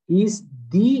is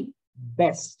the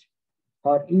best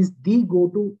or is the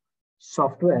go-to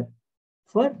software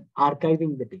for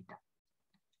archiving the data.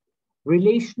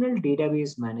 Relational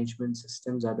database management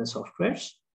systems are the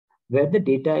softwares where the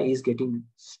data is getting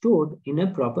stored in a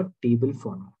proper table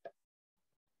format.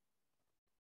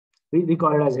 We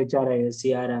call it as HRIS,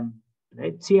 CRM,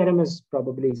 right? CRM is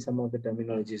probably some of the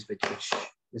terminologies which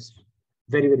is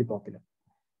very, very popular.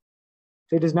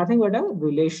 So it is nothing but a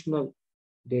relational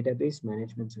database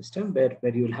management system where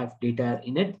you'll have data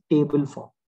in a table form.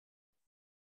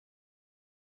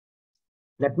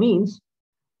 That means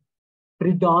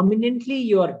predominantly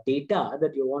your data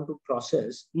that you want to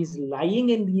process is lying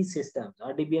in these systems,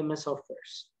 RDBMS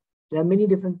softwares. There are many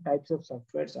different types of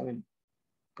softwares, I mean,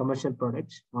 commercial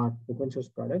products or open source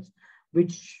products,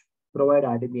 which provide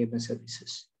RDBMS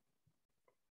services.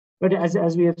 But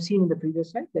as we have seen in the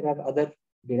previous slide, there are other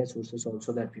data sources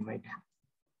also that we might have.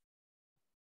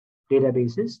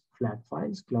 Databases, flat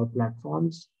files, cloud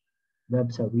platforms,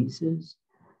 web services,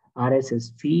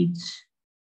 RSS feeds,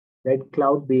 right?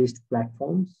 Cloud-based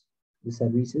platforms, the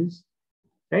services,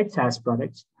 right? SaaS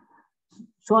products,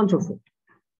 so on and so forth,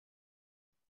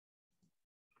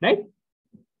 right?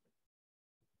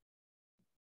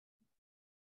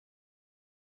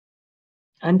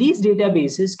 And these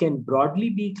databases can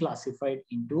broadly be classified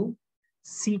into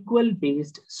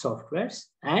SQL-based softwares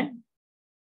and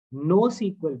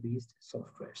NoSQL-based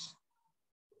softwares.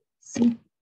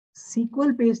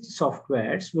 SQL-based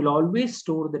softwares will always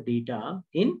store the data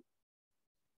in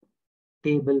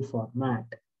table format.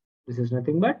 This is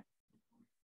nothing but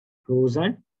rows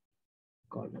and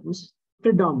columns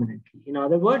predominantly. In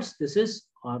other words, this is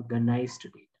organized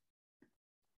data.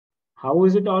 How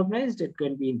is it organized? It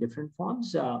can be in different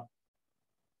forms. The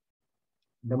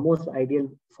most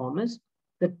ideal form is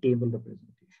the table representation.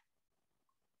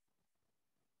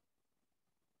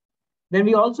 Then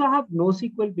we also have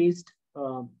NoSQL-based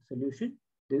solution.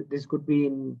 This could be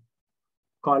in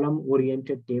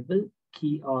column-oriented table,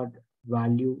 keyword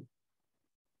value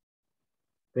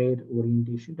pair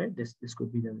orientation, right? This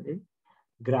could be the way.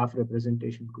 Graph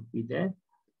representation could be there.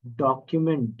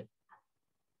 Document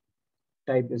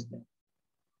type is there,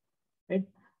 right?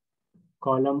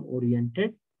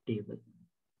 Column-oriented table.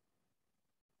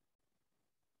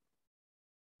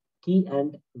 Key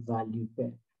and value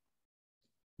pair.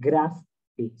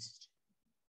 Graph-based.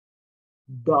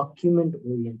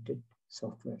 Document-oriented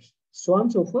softwares. So on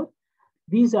and so forth.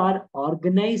 These are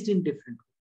organized in different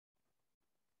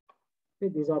ways.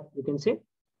 Okay, these are, you can say,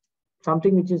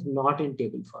 something which is not in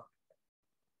table format.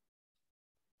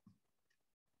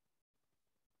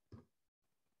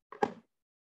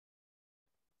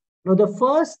 Now, the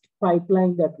first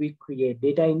pipeline that we create,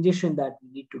 data ingestion that we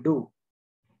need to do,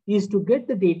 is to get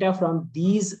the data from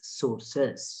these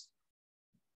sources,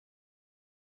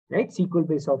 right?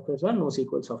 SQL-based softwares or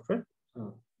NoSQL software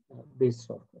based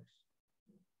softwares.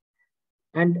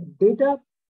 And data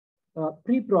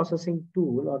pre-processing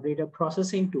tool or data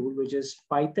processing tool, which is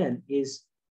Python, is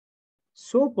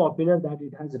so popular that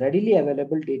it has readily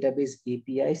available database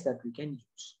APIs that we can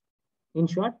use. In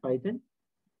short, Python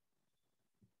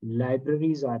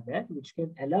libraries are there, which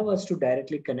can allow us to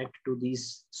directly connect to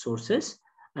these sources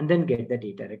and then get the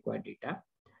data, required data.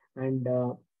 And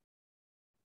for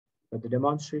the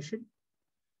demonstration,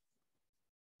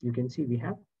 you can see we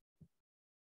have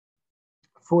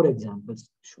 4 examples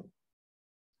shown.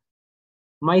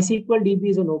 MySQLDB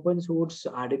is an open source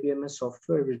RDBMS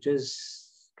software, which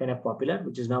is kind of popular,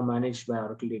 which is now managed by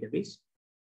Oracle database,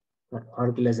 or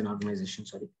Oracle as an organization,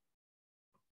 sorry.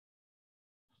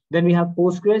 Then we have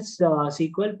Postgres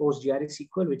SQL,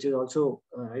 PostgreSQL, which is also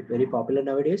very popular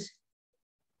nowadays.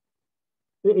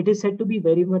 It is said to be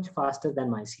very much faster than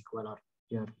MySQL or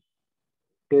your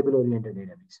table-oriented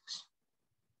databases.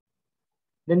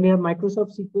 Then we have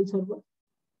Microsoft SQL Server.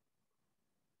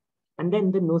 And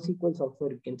then the NoSQL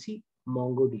software, you can see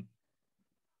MongoDB.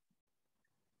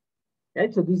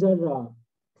 Right, so these are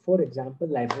 4 example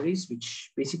libraries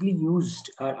which basically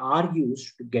are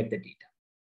used to get the data.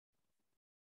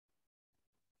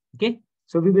 Okay,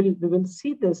 so we will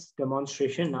see this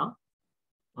demonstration now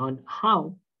on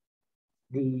how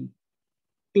the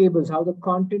tables, how the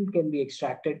content can be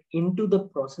extracted into the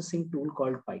processing tool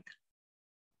called Python.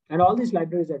 And all these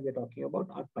libraries that we're talking about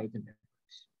are Python libraries.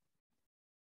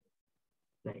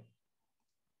 Right.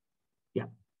 Yeah.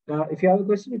 If you have a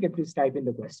question, you can please type in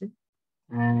the question.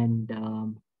 And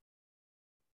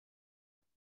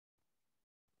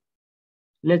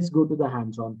let's go to the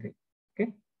hands-on thing.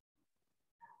 Okay.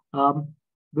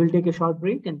 We'll take a short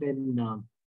break and then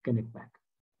connect back.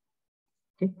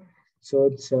 Okay. So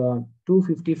it's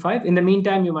 2:55. In the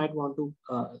meantime, you might want to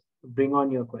bring on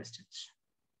your questions.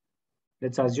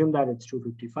 Let's assume that it's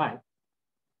 2:55.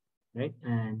 Right,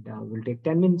 and we'll take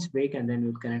 10 minutes break and then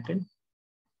we'll connect in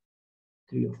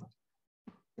 3:05.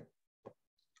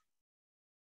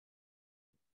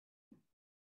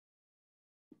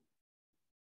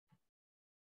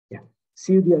 Yeah,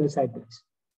 see you the other side, please.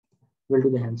 We'll do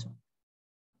the hands-on.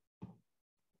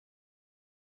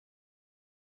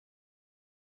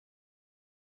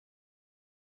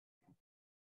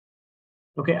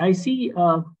 Okay, I see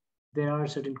there are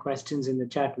certain questions in the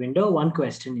chat window. One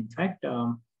question, in fact.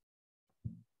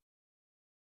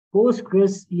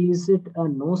 Postgres, is it a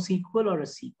NoSQL or a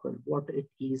SQL? What it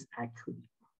is actually?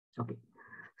 Okay,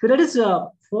 So let us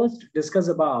first discuss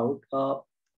about a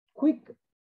quick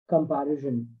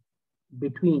comparison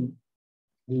between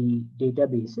the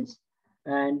databases.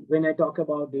 And when I talk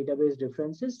about database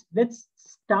differences, let's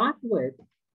start with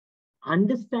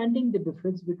understanding the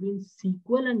difference between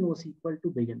SQL and NoSQL to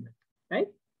begin with, right?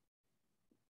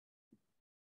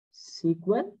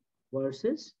 SQL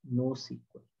versus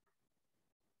NoSQL.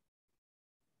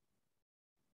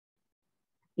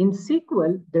 In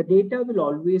SQL, the data will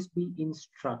always be in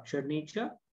structured nature.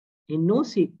 In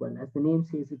NoSQL, as the name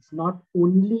says, it's not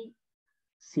only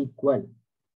SQL.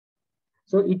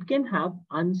 So it can have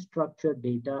unstructured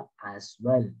data as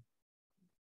well.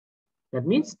 That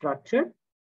means structured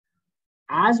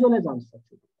as well as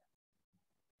unstructured data.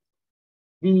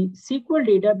 The SQL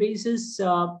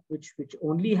databases, which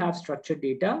only have structured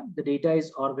data, the data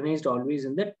is organized always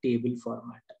in the table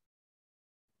format.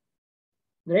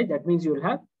 Right? That means you'll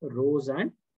have rows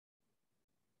and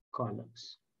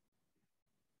columns.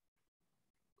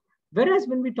 Whereas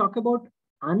when we talk about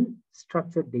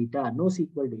unstructured data,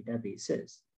 NoSQL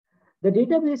databases, the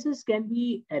databases can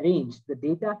be arranged, the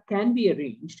data can be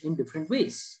arranged in different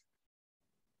ways.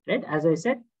 Right? As I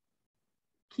said,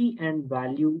 key and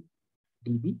value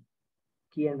DB,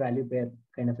 key and value pair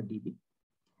kind of a DB.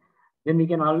 Then we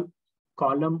can all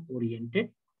column oriented.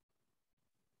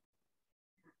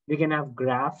 We can have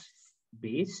graph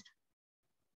based.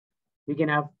 We can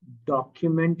have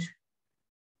document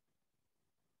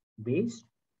based,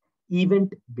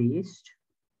 event based.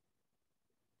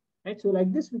 Right? So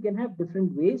like this, we can have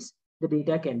different ways the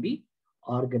data can be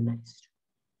organized.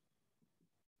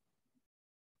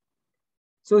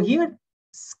 So here,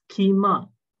 schema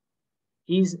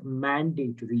is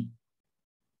mandatory.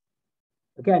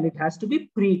 Okay, and it has to be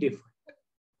predefined.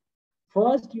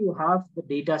 First, you have the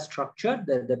data structure,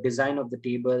 the design of the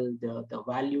table, the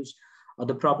values or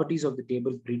the properties of the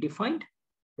table predefined.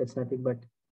 That's nothing but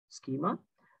schema.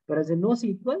 Whereas in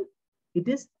NoSQL, it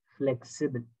is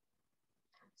flexible.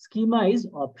 Schema is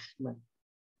optional.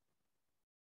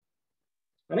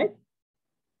 All right?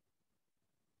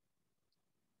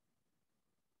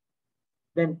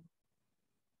 Then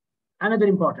another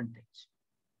important thing.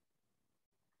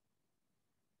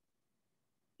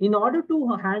 In order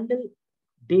to handle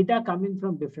data coming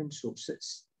from different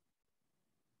sources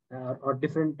or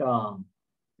different,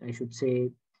 I should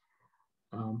say,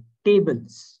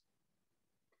 tables,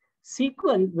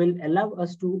 SQL will allow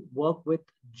us to work with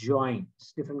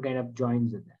joins, different kind of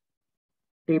joins in there,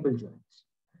 table joins.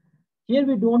 Here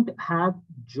we don't have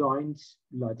joins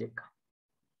logic.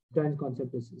 Joins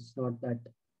concept is not that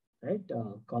right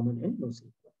common in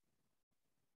NoSQL.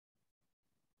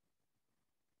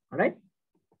 All right.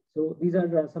 So these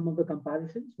are some of the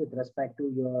comparisons with respect to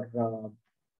your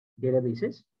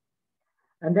databases.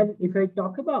 And then if I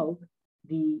talk about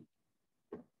the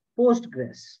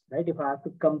Postgres, right? If I have to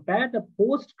compare the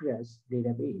Postgres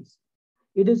database,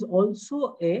 it is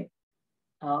also a,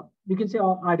 you can say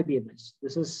RDBMS.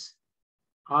 This is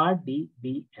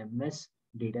RDBMS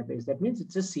database. That means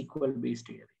it's a SQL-based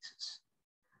database.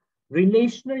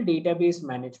 Relational database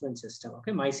management system.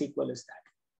 Okay, MySQL is that.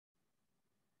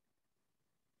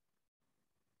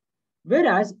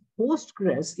 Whereas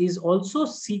Postgres is also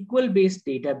SQL-based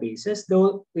databases,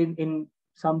 though in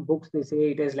some books they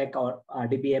say it is like our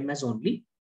RDBMS only,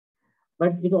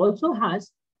 but it also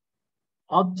has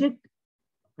object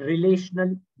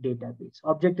relational database.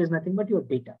 Object is nothing but your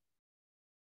data,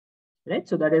 right?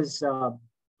 So that is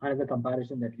another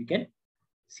comparison that we can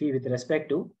see with respect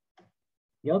to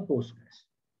your Postgres.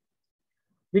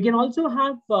 We can also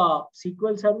have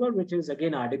SQL Server, which is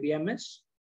again RDBMS.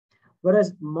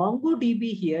 Whereas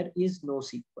MongoDB here is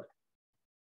NoSQL.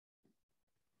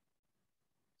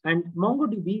 And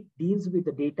MongoDB deals with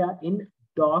the data in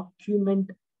document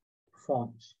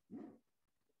forms.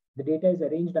 The data is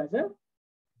arranged as a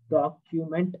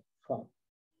document form.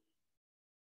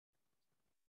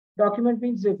 Document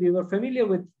means if you are familiar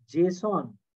with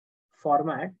JSON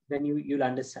format, then you'll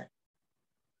understand.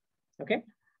 Okay,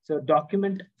 so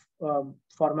document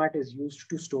format is used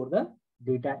to store the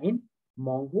data in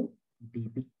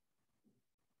MongoDB.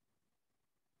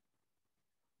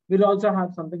 We'll also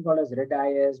have something called as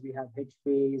Redis, we have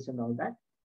HBase and all that.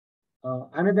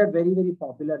 Another very, very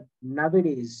popular,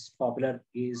 nowadays popular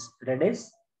is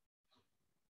Redis.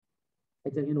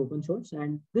 It's again open source.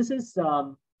 And this is,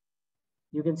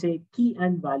 you can say key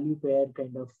and value pair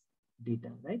kind of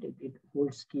data, right? It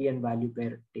holds key and value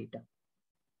pair data.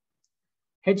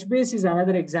 HBase is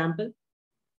another example.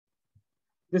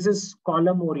 This is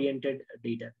column-oriented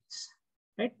database,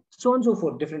 right? So on and so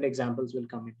forth, different examples will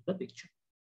come into the picture.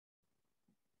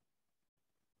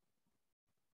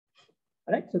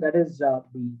 All right, so that is the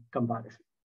comparison.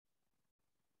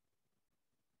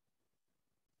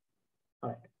 All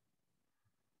right.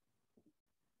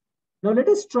 Now let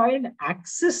us try and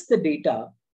access the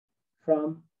data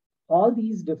from all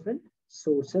these different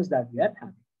sources that we are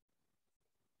having.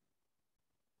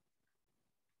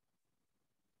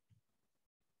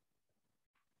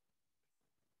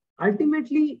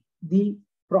 Ultimately, the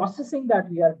processing that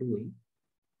we are doing,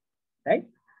 right,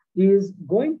 is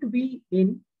going to be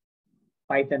in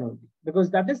Python only, because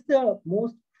that is the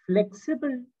most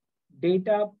flexible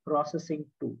data processing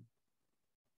tool,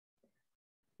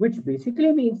 which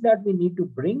basically means that we need to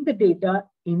bring the data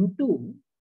into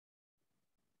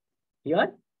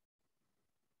here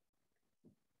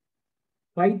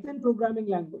Python programming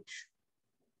language,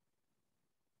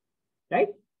 right?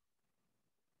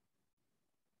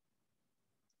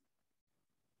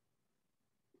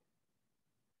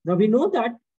 Now we know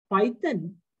that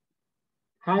Python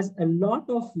has a lot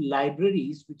of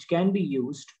libraries which can be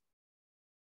used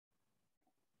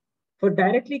for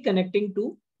directly connecting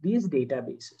to these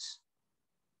databases.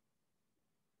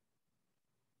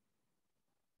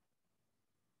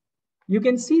 You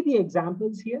can see the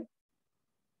examples here,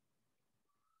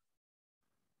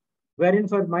 wherein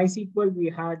for MySQL,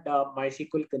 we had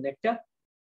MySQL connector.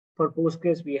 For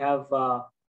Postgres, we have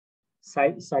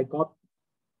Psycop.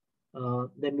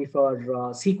 Then for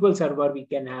SQL Server, we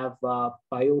can have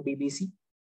PyODBC,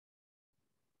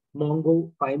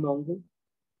 Mongo, PyMongo.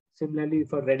 Similarly,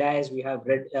 for Redis, we have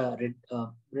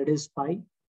Redis Py.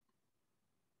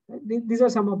 These are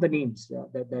some of the names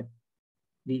that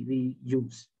we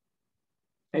use.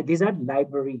 These are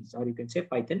libraries, or you can say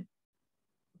Python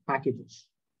packages.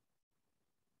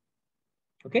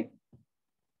 Okay.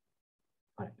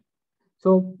 All right.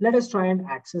 So let us try and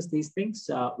access these things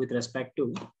with respect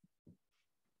to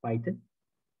Python.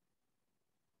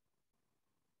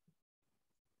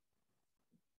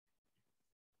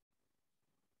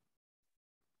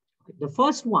 Okay. The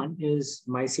first one is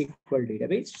MySQL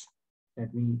database.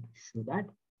 Let me show that.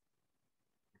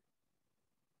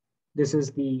 This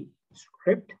is the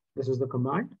script. This is the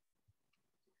command.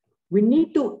 We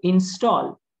need to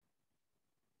install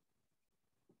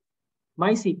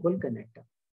MySQL connector.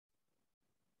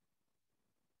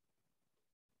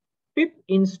 Pip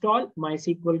install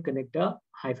MySQL connector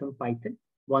 -Python.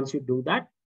 Once you do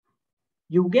that,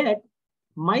 you get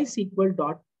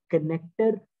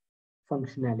MySQL.connector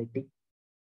functionality.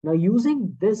 Now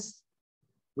using this,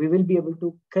 we will be able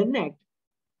to connect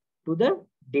to the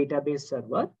database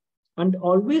server. And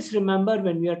always remember,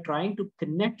 when we are trying to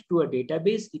connect to a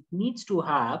database, it needs to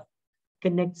have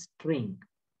connect string.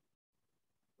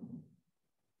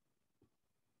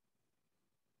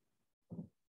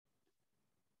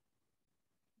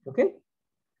 Okay.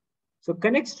 So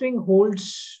connect string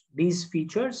holds these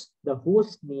features: the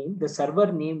host name, the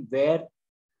server name where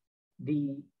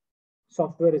the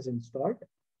software is installed,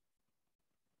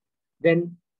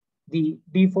 then the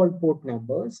default port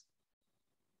numbers,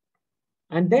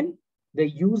 and then the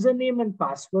username and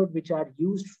password which are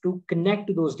used to connect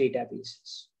to those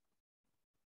databases.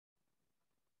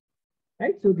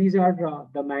 Right? So these are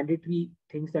the mandatory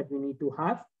things that we need to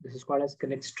have. This is called as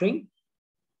connect string.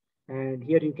 And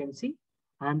here you can see,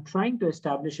 I'm trying to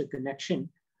establish a connection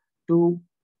to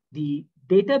the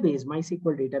database,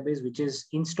 MySQL database, which is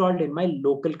installed in my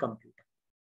local computer.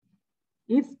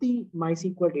 If the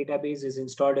MySQL database is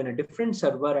installed in a different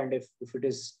server, and if it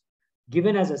is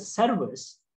given as a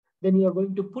service, then you are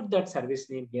going to put that service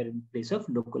name here in place of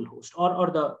localhost,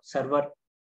 or the server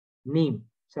name,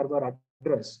 server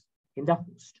address in the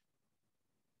host.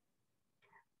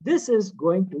 This is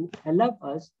going to allow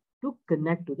us to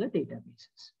connect to the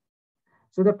databases.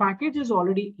 So the package is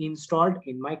already installed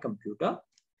in my computer.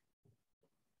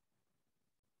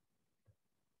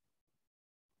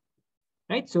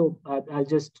 Right, so I'll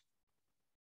just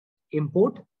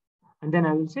import, and then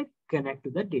I will say connect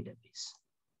to the database.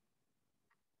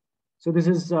 So this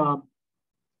is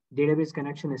database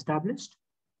connection established.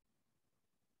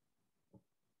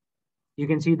 You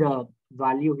can see the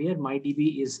value here.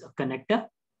 MyDB is a connector.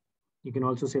 You can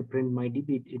also say print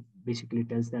MyDB. It basically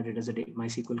tells that it is a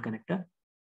MySQL connector.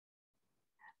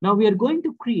 Now we are going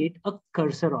to create a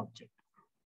cursor object.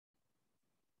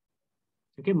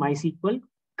 Okay, MySQL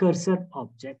cursor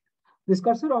object. This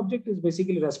cursor object is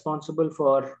basically responsible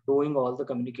for doing all the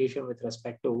communication with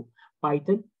respect to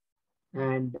Python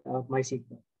and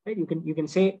MySQL. Right? You can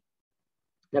say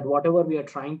that whatever we are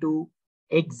trying to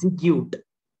execute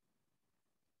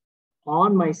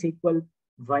on MySQL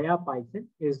via Python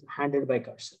is handled by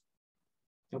cursor.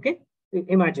 Okay,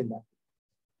 imagine that.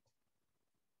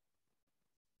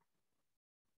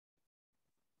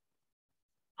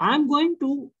 I'm going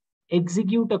to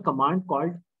execute a command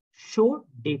called show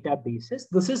databases.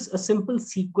 This is a simple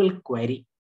SQL query.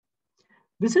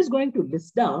 This is going to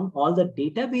list down all the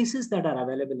databases that are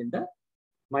available in the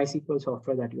MySQL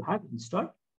software that you have installed.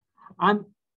 I'm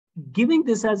giving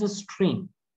this as a string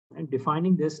and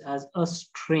defining this as a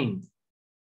string,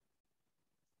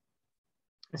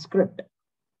 a script.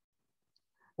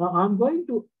 Now I'm going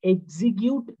to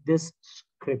execute this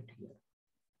script here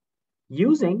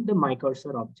using the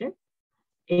myCursor object,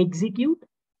 execute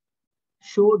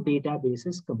show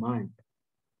databases command.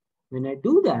 When I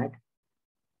do that,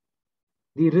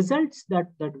 the results that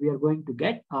we are going to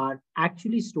get are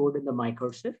actually stored in the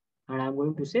myCursor, and I'm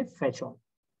going to say fetch all.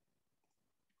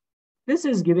 This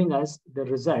is giving us the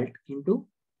result into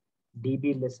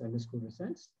db list underscore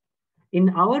results.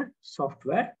 In our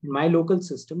software, in my local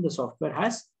system, the software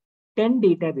has 10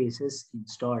 databases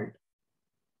installed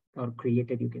or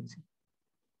created, you can see.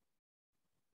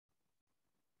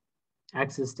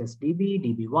 Access test DB,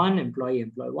 DB1, employee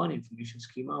 1, information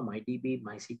schema, MyDB,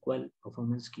 MySQL,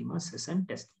 performance schema, sys and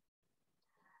testing.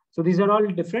 So these are all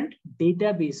different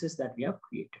databases that we have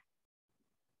created.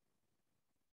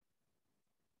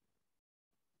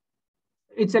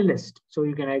 It's a list, so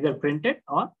you can either print it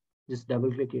or just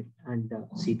double click it and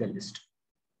see the list.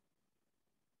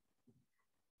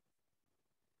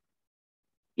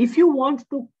 If you want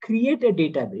to create a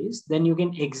database, then you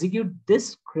can execute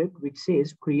this script which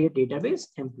says create database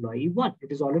employee 1.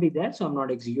 It is already there, so I'm not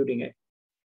executing it.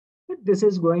 But this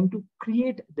is going to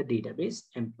create the database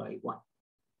employee 1.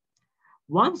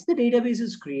 Once the database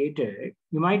is created,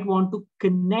 you might want to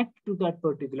connect to that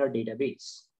particular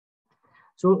database.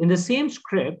 So in the same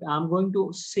script, I'm going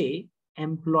to say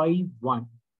employee 1.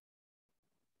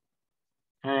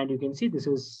 And you can see this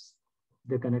is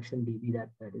the connection DB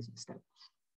that is established.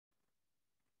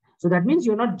 So that means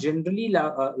you're not generally,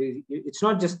 it's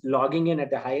not just logging in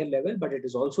at a higher level, but it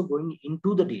is also going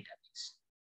into the database.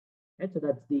 Right? So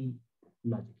that's the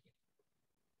logic.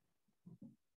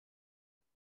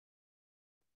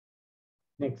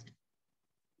 Next.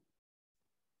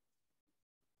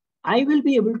 I will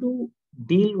be able to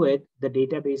deal with the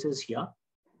databases here.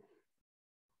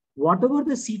 Whatever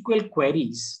the SQL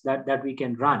queries that we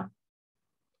can run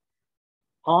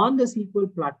on the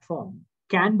SQL platform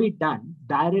can be done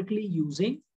directly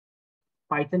using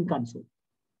Python console,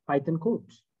 Python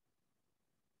codes.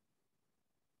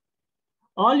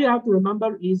 All you have to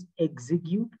remember is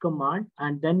execute command,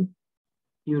 and then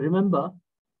you remember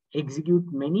execute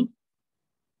many.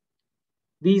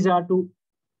 These are to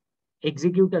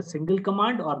execute a single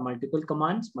command or multiple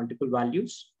commands, multiple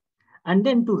values. And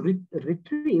then to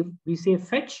retrieve, we say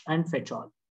fetch and fetch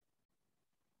all.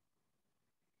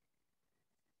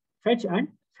 Fetch and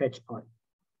fetch all.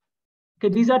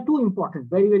 Okay, these are two important,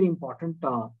 very, very important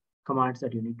commands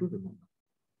that you need to remember.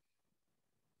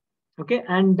 Okay,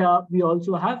 and we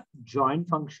also have join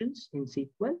functions in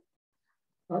SQL.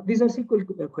 These are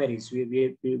SQL queries.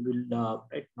 We will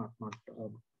not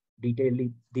detail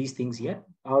these things here.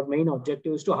 Our main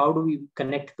objective is to how do we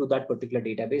connect to that particular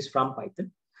database from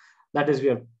Python. That is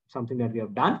something that we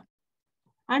have done.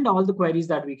 And all the queries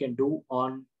that we can do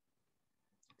on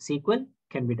SQL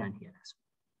can be done here as well.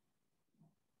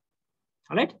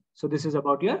 All right, so this is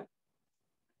about your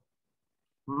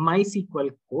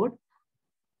MySQL code.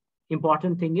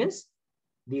 Important thing is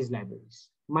these libraries,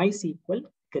 MySQL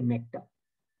connector.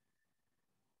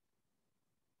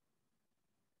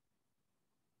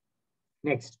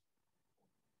 Next.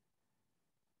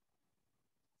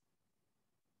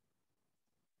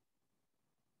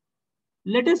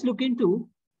 Let us look into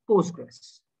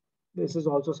Postgres. This is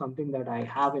also something that I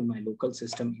have in my local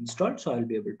system installed, so I'll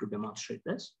be able to demonstrate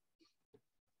this.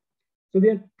 So we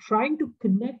are trying to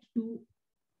connect to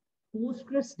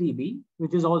Postgres DB,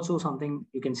 which is also something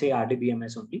you can say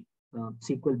RDBMS only,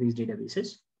 SQL-based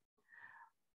databases.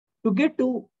 To get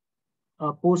to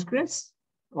Postgres,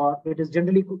 or it is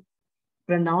generally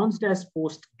pronounced as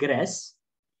Postgres,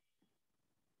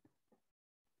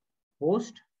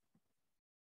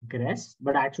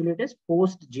 but actually it is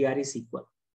PostgreSQL.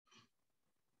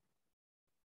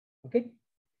 Okay.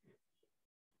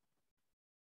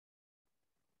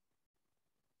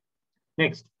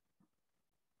 Next.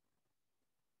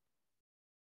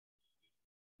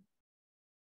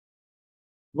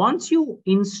 Once you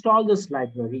install this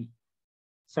library,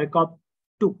 Psycop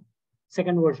 2,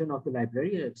 second version of the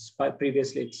library,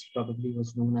 previously it's probably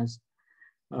was known as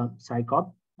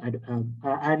Psycop.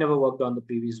 I never worked on the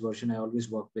previous version. I always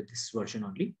work with this version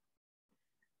only.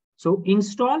 So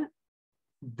install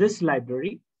this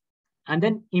library and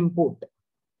then import.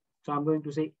 So I'm going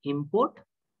to say import.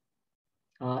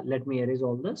 Let me erase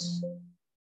all this.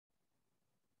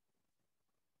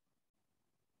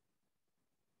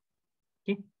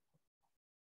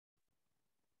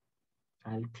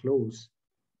 I'll close.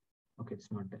 Okay,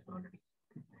 it's not there already.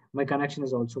 My connection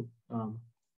is also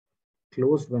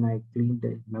closed when I clean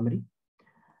the memory.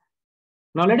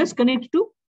 Now let us connect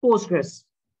to Postgres.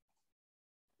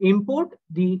 Import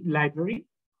the library,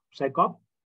 psychop,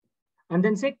 and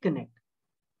then say connect.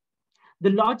 The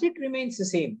logic remains the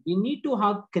same. We need to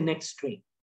have connect string.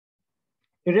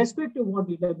 Irrespective of what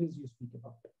database you speak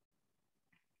about.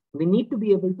 We need to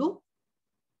be able to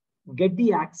get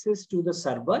the access to the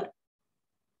server,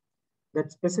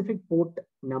 that specific port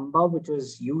number which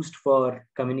is used for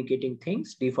communicating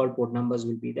things. Default port numbers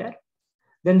will be there.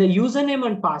 Then the username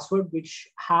and password which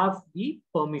have the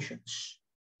permissions,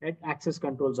 right? Access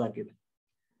controls are given.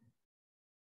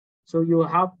 So you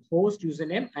have host,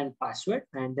 username, and password,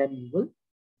 and then you will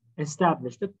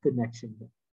establish the connection here.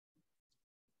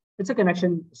 It's a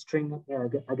connection string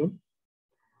again.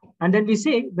 And then we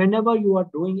say, whenever you are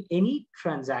doing any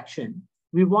transaction,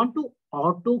 we want to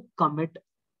auto commit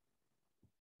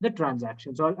the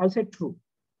transaction. So I'll say true.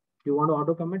 Do you want to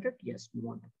auto commit it? Yes, we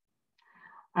want it.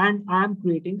 And I'm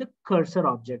creating the cursor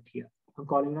object here. I'm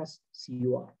calling as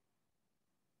CUR.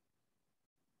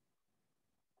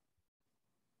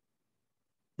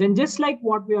 Then just like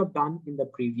what we have done in the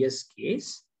previous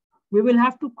case, we will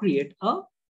have to create a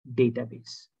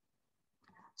database.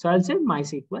 So I'll say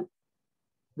MySQL.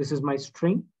 This is my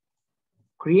string.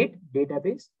 Create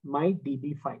database, my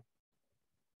DB file.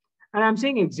 And I'm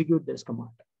saying execute this command.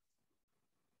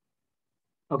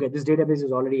 Okay, this database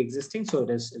is already existing, so it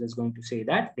is going to say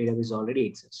that database already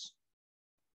exists.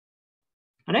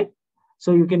 All right,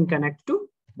 so you can connect to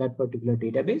that particular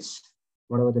database,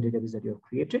 whatever the database that you have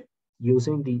created,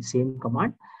 using the same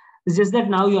command. It's just that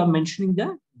now you are mentioning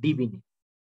the DB name,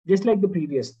 just like the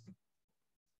previous thing.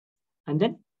 And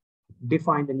then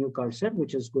define the new cursor,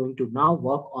 which is going to now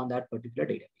work on that particular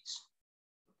database.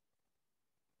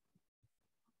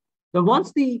 Now,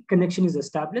 once the connection is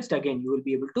established, again, you will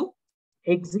be able to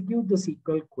execute the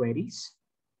SQL queries,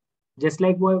 just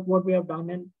like what we have done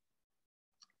in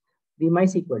the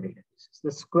MySQL databases.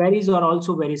 The queries are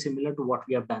also very similar to what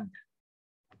we have done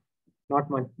there.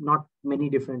 Not many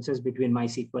differences between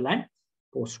MySQL and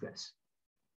Postgres.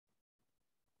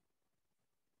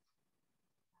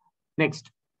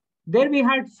 Next, there we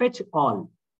had fetch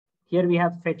all. Here we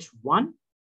have fetch one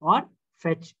or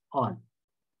fetch all.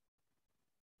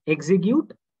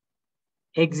 Execute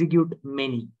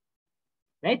many.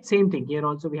 Right? Same thing. Here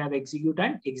also we have execute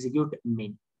and execute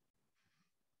many.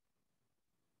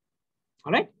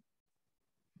 All right.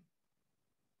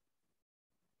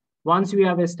 Once we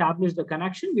have established the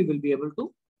connection, we will be able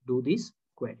to do these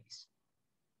queries.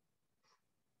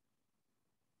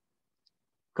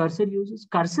 Cursor uses.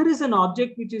 Cursor is an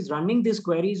object which is running these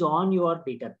queries on your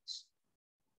database.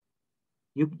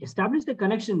 You establish the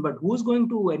connection, but who's going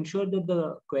to ensure that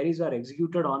the queries are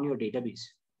executed on your database?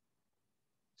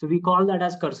 So we call that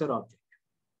as cursor object.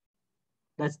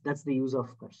 That's the use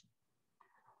of cursor.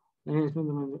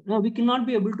 No, we cannot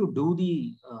be able to do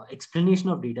the explanation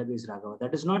of database, Raghav.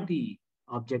 That is not the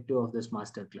objective of this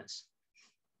masterclass.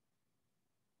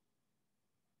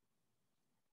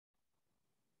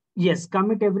 Yes,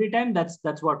 commit every time.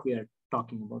 That's what we are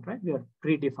talking about, right? We are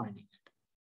predefining it.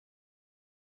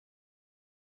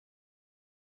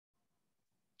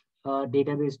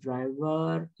 Database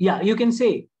driver. Yeah, you can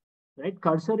say, right?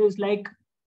 Cursor is like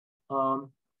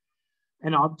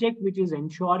an object which is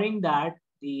ensuring that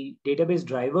the database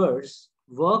drivers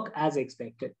work as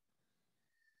expected,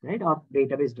 right? Or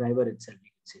database driver itself,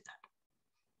 you can say that.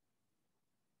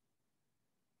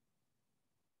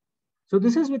 So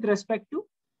this is with respect to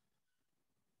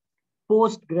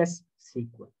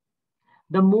PostgreSQL.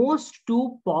 The most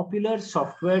two popular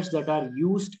softwares that are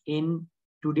used in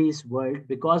today's world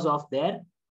because of their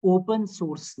open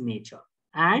source nature,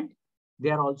 and they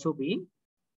are also being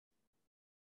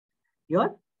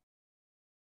your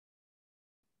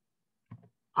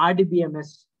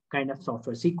RDBMS kind of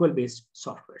software, SQL based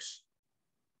softwares.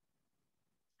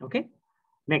 Okay,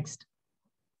 next.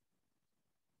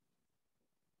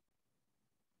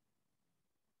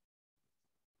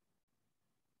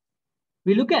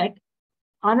 We look at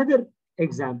another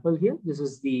example here. This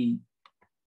is the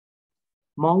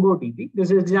MongoDB. This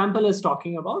example is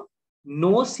talking about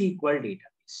NoSQL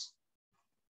database.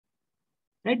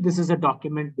 Right? This is a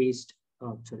document-based,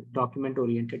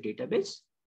 document-oriented database.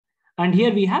 And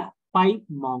here we have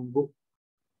PyMongo.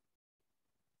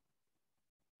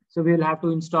 So we will have to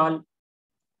install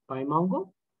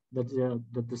PyMongo, that's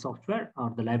the software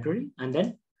or the library. And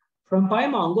then from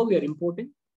PyMongo, we are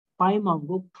importing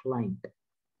PyMongo client.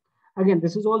 Again,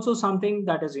 this is also something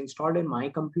that is installed in my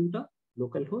computer,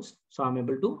 localhost. So I'm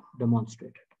able to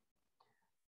demonstrate it.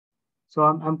 So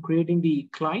I'm creating the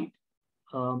client.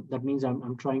 That means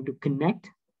I'm trying to connect.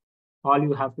 All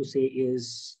you have to say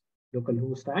is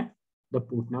localhost and the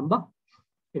port number.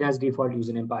 It has default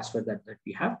username password that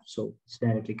we have. So it's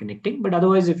directly connecting. But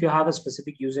otherwise, if you have a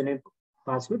specific username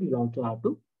password, you also have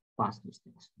to pass those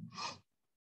things.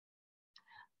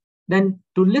 Then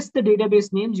to list the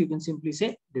database names, you can simply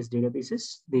say this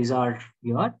databases. These are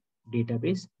your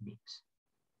database names.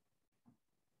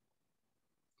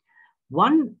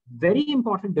 One very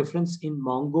important difference in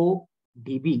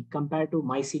MongoDB compared to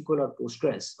MySQL or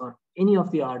Postgres or any of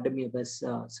the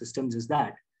RDBMS systems is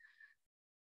that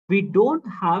we don't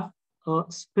have a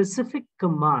specific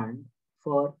command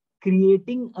for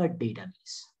creating a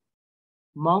database.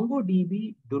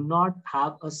 MongoDB do not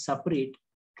have a separate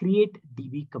create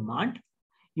DB command.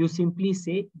 You simply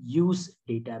say use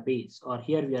database, or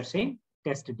here we are saying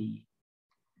test DB.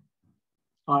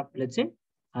 Or let's say,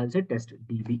 I'll say test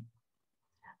DB.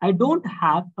 I don't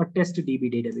have a test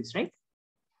DB database, right?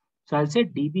 So I'll say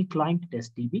DB client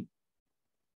test DB.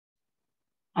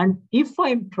 And if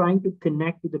I'm trying to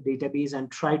connect to the database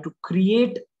and try to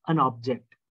create an object,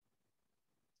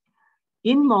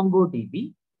 in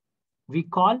MongoDB, we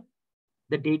call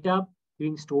the data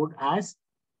being stored as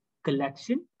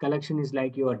collection. Collection is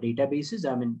like your databases,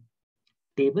 I mean,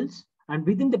 tables. And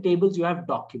within the tables, you have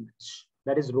documents,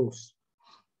 that is rows.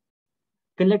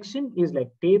 Collection is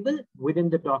like table. Within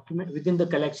the document, within the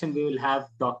collection, we will have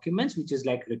documents, which is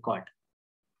like record.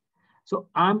 So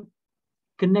I'm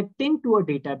connecting to a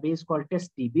database called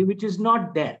testDB, which is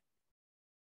not there.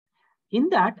 In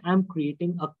that, I'm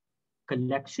creating a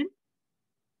collection.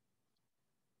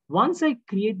 Once I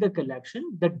create the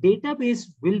collection, the database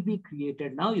will be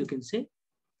created. Now you can say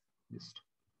list.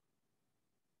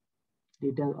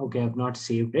 Data, okay, I've not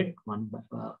saved it.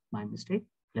 My mistake.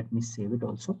 Let me save it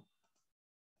also.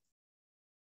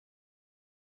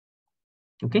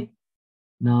 Okay,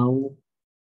 now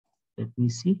let me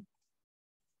see.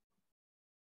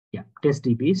 Yeah,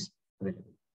 testDB is available.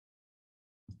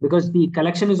 Because the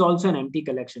collection is also an empty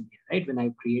collection here, right? When I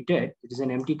created, it is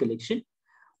an empty collection.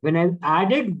 When I've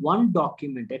added one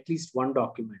document, at least one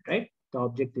document, right? The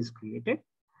object is created.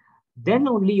 Then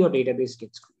only your database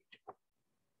gets created.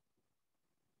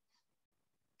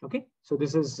 Okay, so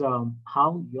this is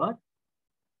how your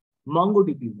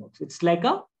MongoDB works. It's like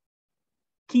a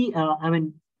key,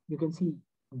 you can see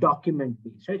document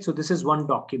base, right? So this is one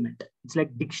document. It's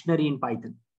like dictionary in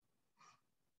Python.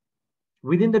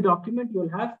 Within the document, you'll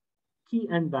have key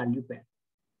and value pair.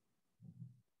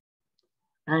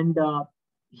 And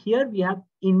here we have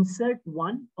insert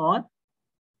one or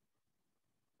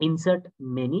insert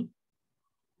many.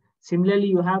 Similarly,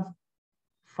 you have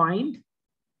find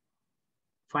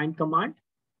command,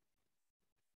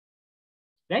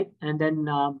 right? And then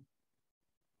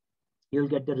you'll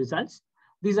get the results.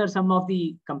 These are some of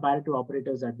the comparative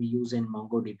operators that we use in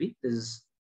MongoDB. This is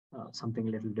something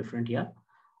a little different here.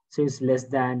 Says less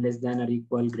than or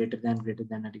equal, greater than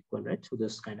or equal, right? So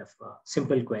this kind of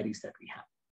simple queries that we have.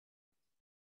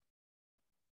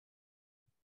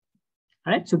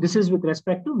 All right, so this is with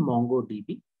respect to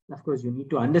MongoDB. Of course, you need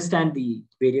to understand the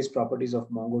various properties of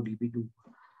MongoDB to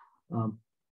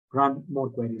run more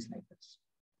queries like this.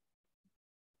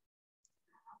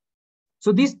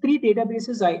 So these three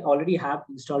databases I already have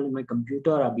installed in my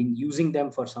computer. I've been using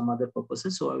them for some other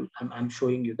purposes. So I'm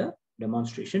showing you the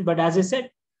demonstration. But as I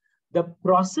said, the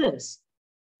process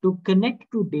to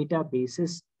connect to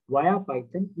databases via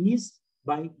Python is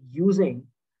by using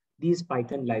these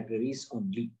Python libraries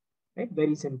only, right?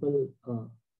 Very simple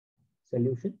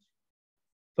solutions.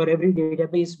 For every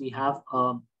database, we have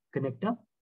a connector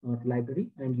or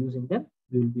library, and using them,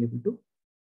 we will be able to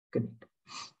connect.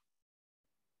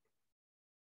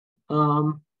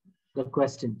 The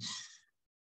questions.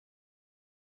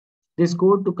 This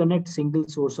code to connect single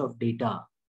source of data.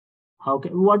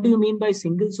 What do you mean by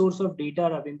single source of data,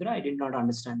 Ravindra? I did not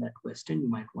understand that question. You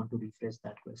might want to rephrase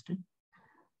that question.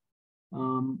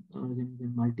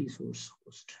 Multi-source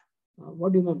host.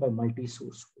 What do you mean by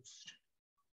multi-source host?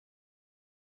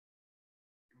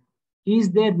 Is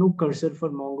there no cursor for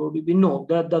MongoDB? No,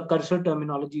 the cursor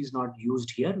terminology is not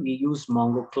used here. We use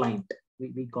Mongo client.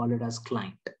 We call it as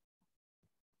client.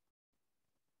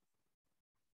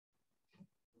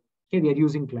 Okay, we are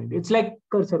using client. It's like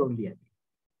cursor only, I think.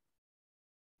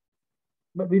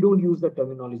 But we don't use the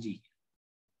terminology.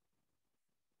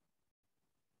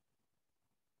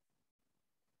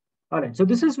 All right, so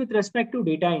this is with respect to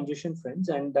data ingestion, friends,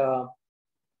 and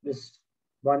this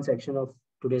one section of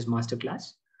today's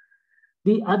masterclass.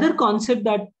 The other concept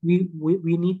that we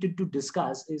needed to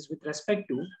discuss is with respect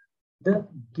to the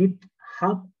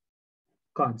GitHub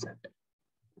concept.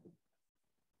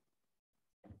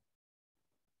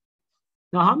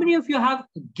 Now, how many of you have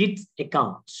Git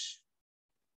accounts?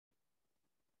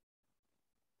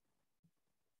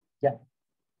 Yeah.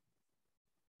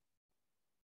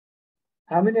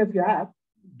 How many of you have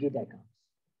Git accounts?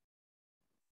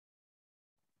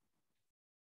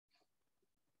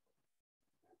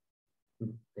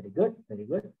 Very good, very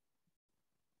good.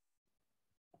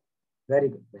 Very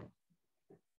good.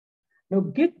 Now,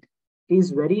 Git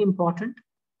is very important.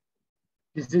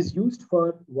 This is used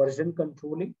for version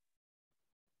controlling.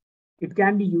 It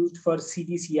can be used for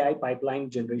CD/CI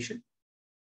pipeline generation,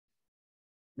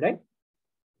 right?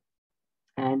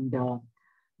 And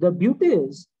the beauty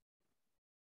is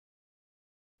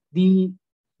the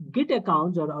Git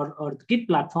accounts or Git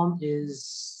platform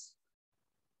is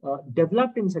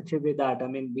developed in such a way that, I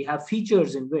mean, we have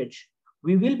features in which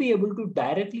we will be able to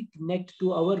directly connect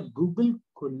to our Google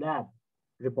Colab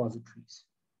repositories.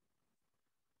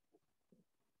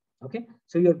 Okay,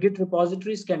 so your Git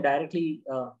repositories can directly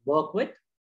work with,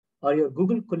 or your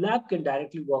Google Colab can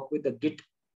directly work with the Git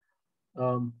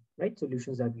right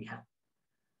solutions that we have.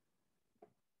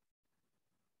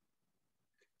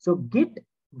 So Git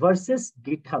versus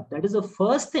GitHub, that is the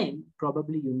first thing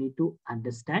probably you need to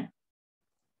understand.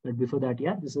 But before that,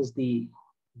 yeah, this is the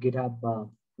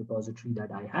GitHub repository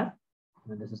that I have,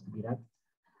 and this is the GitHub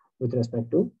with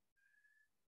respect to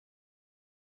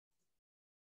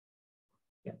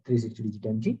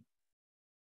 360DigiTMG.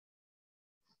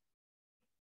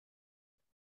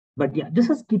 But yeah, this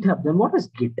is GitHub. Then what is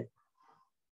Git?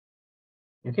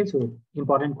 Okay, so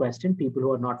important question. People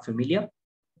who are not familiar,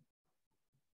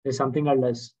 there's something called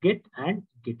as Git and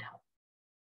GitHub.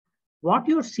 What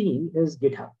you're seeing is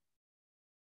GitHub,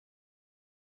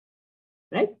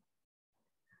 right?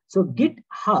 So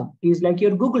GitHub is like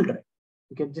your Google Drive.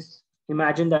 You can just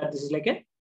imagine that this is like a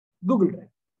Google Drive.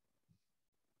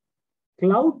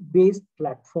 Cloud-based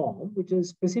platform, which is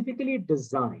specifically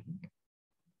designed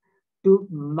to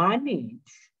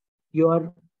manage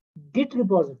your Git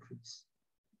repositories,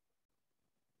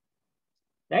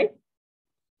 right?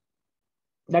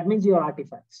 That means your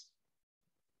artifacts.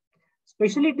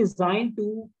 Specially designed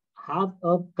to have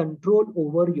a control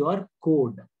over your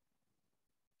code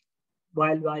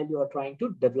while you are trying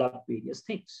to develop various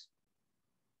things,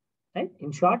 right?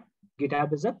 In short,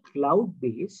 GitHub is a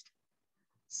cloud-based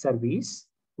service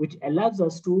which allows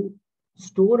us to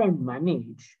store and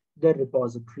manage the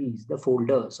repositories, the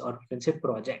folders, or you can say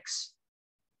projects.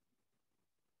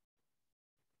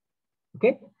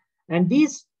 Okay, and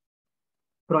these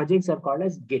projects are called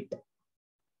as Git.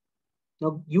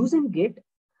 Now, using Git,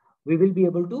 we will be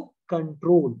able to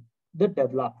control the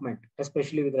development,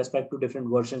 especially with respect to different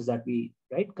versions that we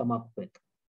come up with.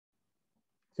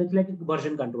 So it's like a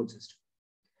version control system.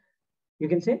 You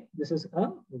can say this is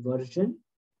a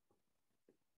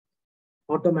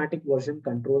automatic version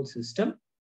control system.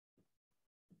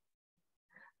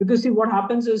 Because see, what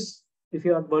happens is if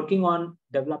you are working on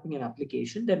developing an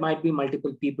application, there might be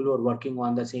multiple people who are working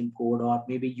on the same code, or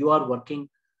maybe you are working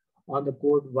on the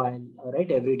code while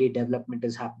everyday development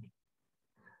is happening.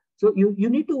 So you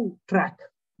need to track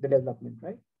the development,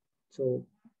 right? So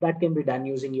that can be done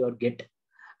using your Git,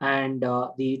 and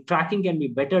the tracking can be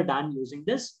better done using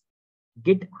this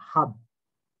GitHub.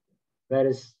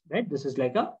 Whereas this is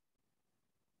like a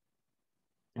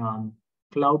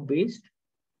cloud-based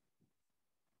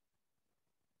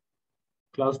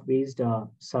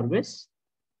service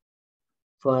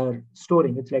for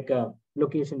storing. It's like a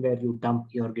location where you dump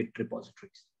your Git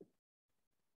repositories.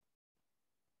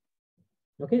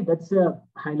 Okay, that's a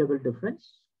high-level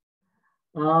difference.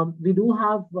 We do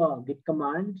have Git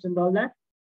commands and all that,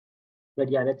 but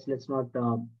yeah, let's not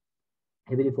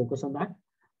heavily focus on that.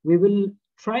 We will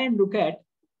try and look at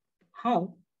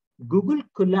how Google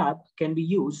Colab can be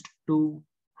used to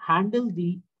handle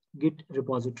the Git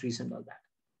repositories and all that.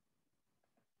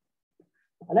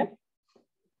 All right.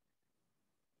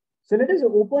 So let us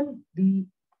open the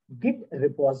Git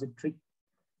repository.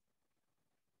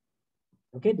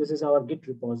 Okay, this is our Git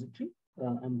repository.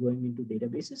 I'm going into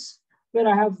databases where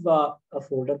I have a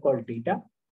folder called data.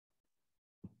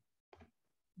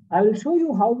 I will show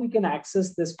you how we can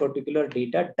access this particular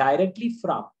data directly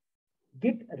from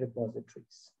Git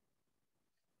repositories.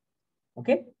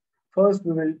 Okay, first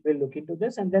we'll look into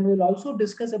this, and then we'll also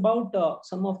discuss about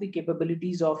some of the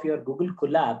capabilities of your Google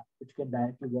Colab, which can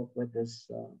directly work with this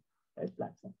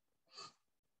platform.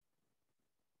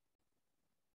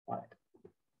 All right.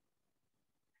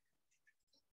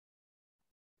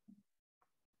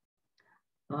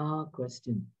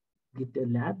 Question,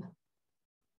 GitLab.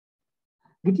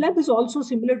 GitLab is also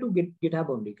similar to GitHub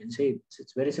only. You can say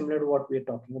it's very similar to what we are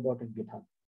talking about in GitHub.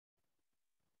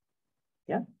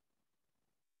 Yeah.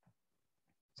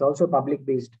 It's also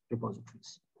public-based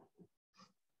repositories.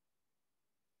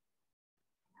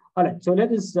 All right, so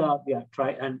let us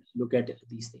try and look at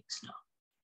these things now.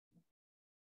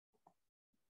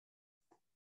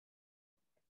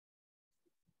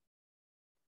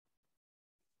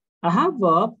 I have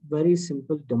a very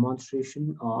simple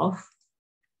demonstration of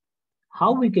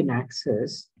how we can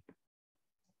access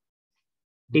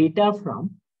data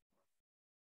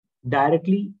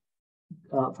directly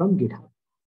from GitHub.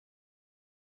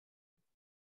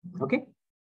 Okay.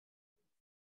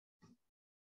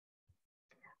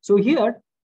 So here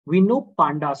we know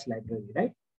pandas library,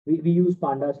 right? We use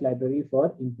pandas library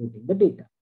for inputting the data.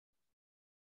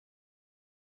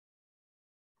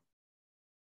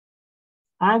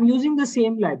 I'm using the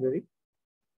same library,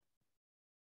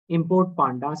 import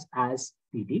pandas as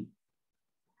PD.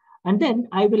 And then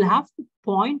I will have to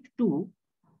point to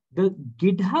the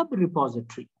GitHub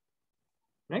repository,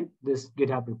 right? This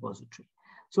GitHub repository.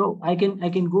 So I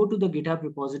can go to the GitHub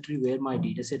repository where my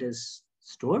dataset is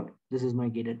stored. This is my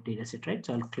dataset, right?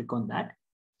 So I'll click on that.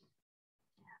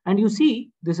 And you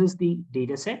see, this is the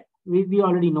dataset. We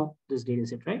already know this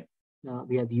dataset, right?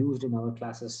 We have used in our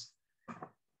classes.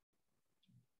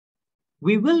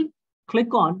 We will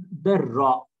click on the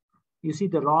raw. You see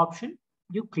the raw option.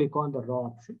 You click on the raw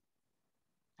option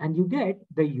and you get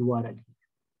the URL.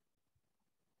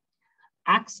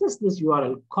 Access this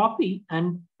URL, copy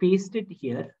and paste it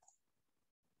here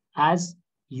as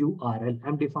URL.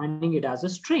 I'm defining it as a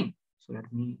string. So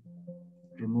let me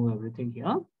remove everything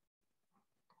here.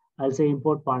 I'll say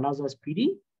import pandas as PD,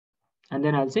 and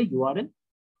then I'll say URL.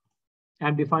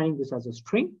 I'm defining this as a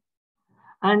string,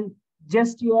 and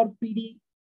just your PD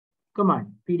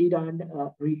command, PD and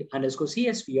read underscore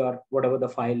CSV or whatever the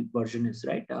file version is,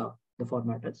 right? The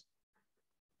format is.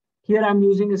 Here I'm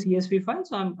using a CSV file,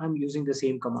 so I'm using the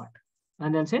same command,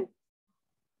 and then say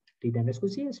read underscore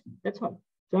CSV. That's all.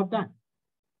 Job done.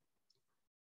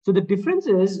 So the difference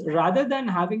is, rather than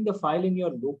having the file in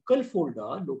your local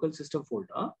folder, local system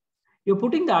folder, you're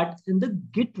putting that in the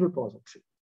Git repository.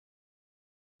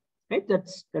 Right?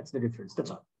 That's the difference.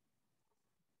 That's all.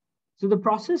 So the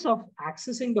process of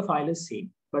accessing the file is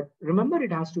same, but remember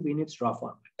it has to be in its raw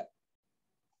format.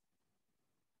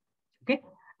 Okay,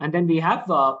 and then we have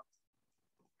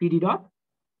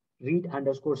pd.read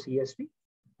underscore CSV,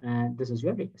 and this is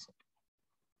your dataset.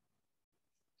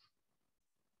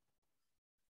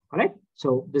 All right,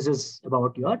 so this is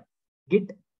about your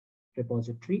Git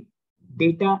repository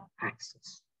data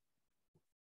access.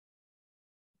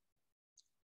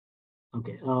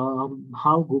 Okay,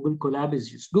 how Google Colab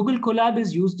is used. Google Colab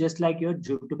is used just like your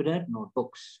Jupyter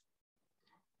notebooks.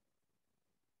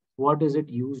 What is it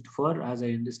used for? As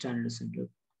I understand it, simply,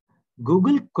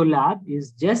 Google Colab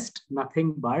is just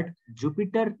nothing but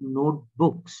Jupyter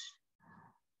notebooks,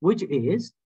 which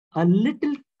is a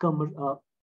little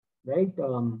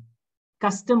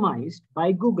customized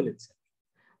by Google itself.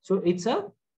 So it's a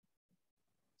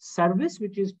service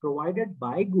which is provided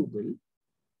by Google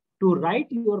to write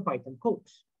your Python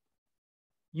codes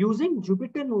using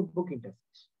Jupyter Notebook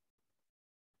interface.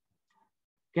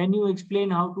 Can you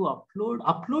explain how to upload?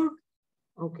 Upload,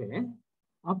 okay.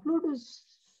 Upload is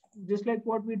just like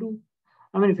what we do.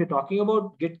 I mean, if you're talking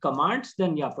about Git commands,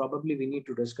 then yeah, probably we need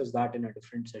to discuss that in a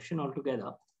different session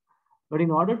altogether. But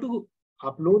in order to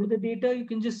upload the data, you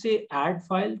can just say add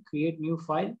file, create new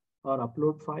file, or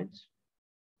upload files.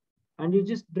 And you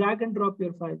just drag and drop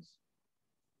your files.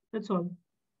 That's all.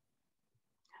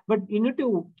 But you need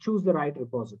to choose the right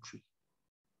repository.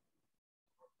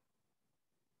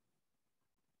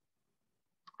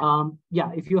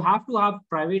 Yeah, if you have to have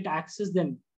private access,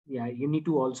 then yeah, you need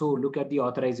to also look at the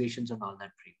authorizations and all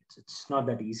that. It's not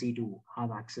that easy to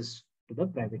have access to the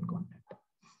private content.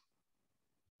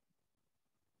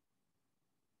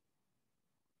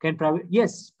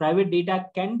 Yes, private data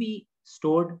can be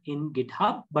stored in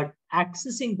GitHub, but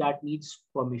accessing that needs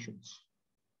permissions.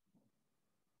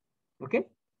 Okay.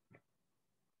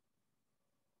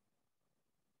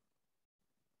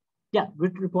 Yeah,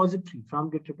 Git repository, from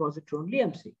Git repository only,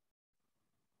 I'm saying.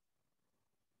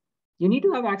 You need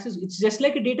to have access. It's just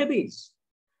like a database.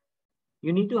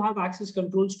 You need to have access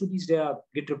controls to these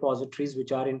Git repositories,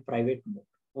 which are in private mode.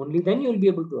 Only then you'll be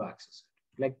able to access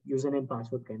it. Like username,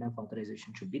 password kind of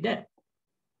authorization should be there.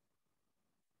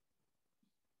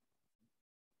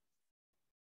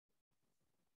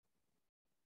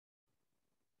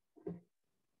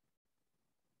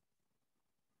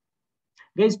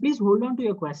 Guys, please hold on to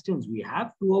your questions. We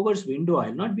have 2 hours window.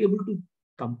 I'll not be able to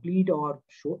complete or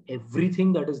show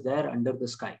everything that is there under the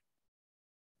sky.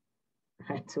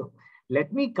 Right, so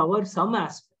let me cover some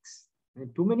aspects.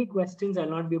 And too many questions, I'll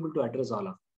not be able to address all of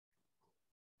them.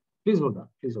 Please hold on.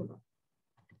 Please hold on.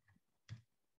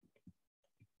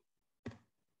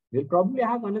 We'll probably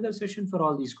have another session for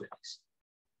all these queries.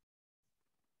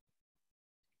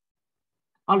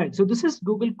 All right. So this is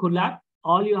Google Colab.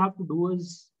 All you have to do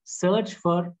is search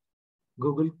for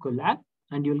Google Colab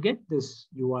and you'll get this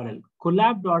URL,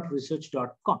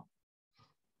 colab.research.com.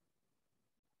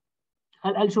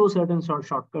 I'll show certain sort of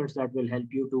shortcuts that will help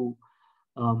you to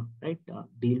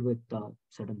deal with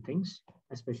certain things,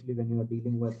 especially when you are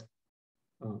dealing with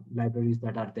libraries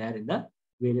that are there in the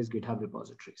various GitHub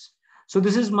repositories. So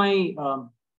this is my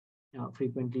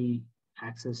frequently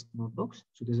accessed notebooks.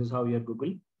 So this is how your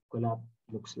Google Colab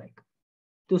looks like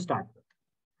to start with.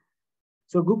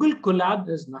 So Google Colab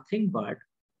is nothing but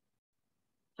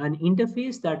an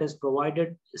interface that is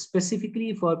provided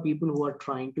specifically for people who are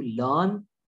trying to learn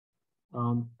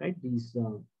these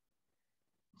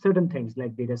certain things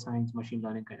like data science, machine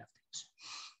learning kind of things.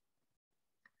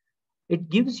 It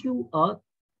gives you a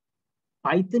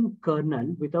Python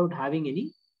kernel without having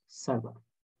any server.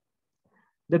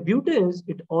 The beauty is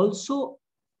it also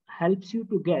helps you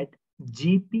to get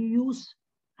GPU's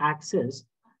access,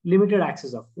 limited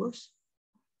access, of course,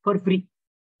 for free,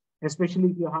 especially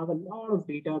if you have a lot of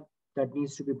data that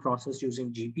needs to be processed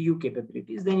using GPU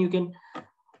capabilities, then you can,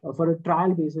 for a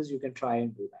trial basis, you can try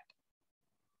and do that.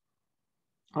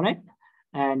 All right.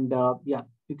 And yeah,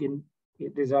 you can,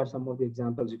 these are some of the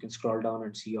examples. You can scroll down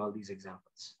and see all these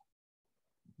examples.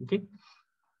 Okay.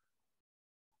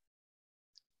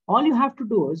 All you have to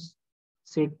do is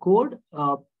say code,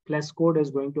 plus code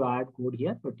is going to add code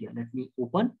here, but yeah, let me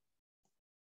open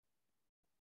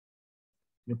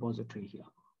repository here.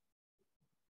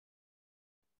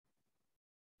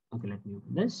 Okay, let me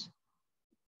open this.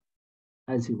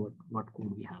 I'll see what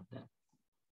code we have there.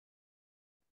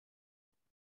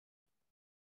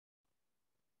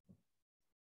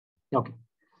 Okay.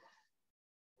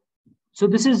 So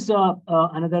this is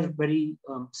another very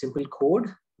simple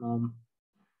code.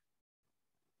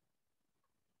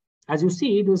 As you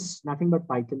see, it is nothing but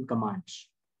Python commands.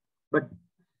 But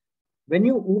when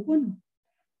you open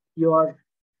your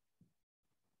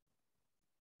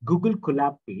Google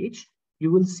Colab page,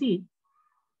 you will see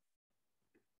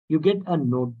you get a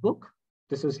notebook.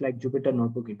 This is like Jupyter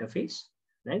Notebook interface,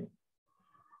 right?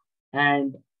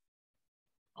 And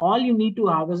all you need to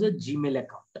have is a Gmail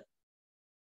account.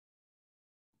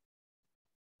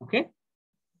 Okay.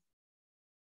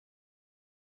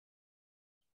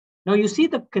 Now you see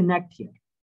the connect here.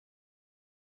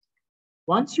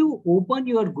 Once you open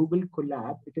your Google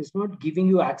Colab, it is not giving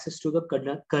you access to the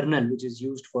kernel, which is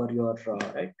used for your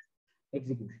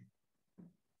execution.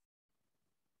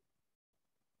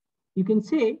 You can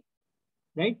say,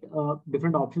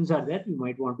 different options are there. You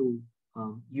might want to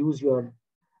use your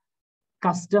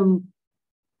custom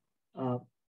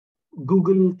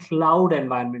Google Cloud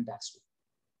environment as well.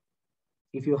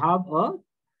 If you have a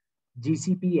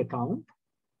GCP account,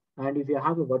 and if you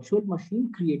have a virtual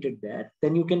machine created there,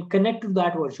 then you can connect to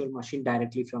that virtual machine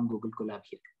directly from Google Colab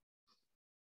here.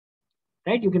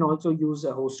 Right? You can also use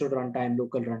a hosted runtime,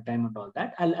 local runtime, and all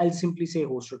that. I'll simply say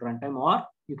hosted runtime, or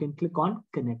you can click on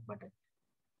connect button.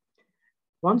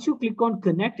 Once you click on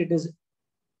connect, it is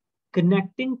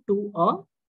connecting to a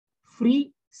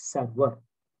free server,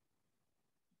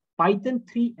 Python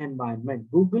 3 environment,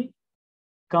 Google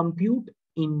Compute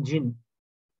Engine,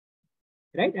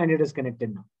 right? And it is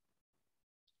connected now.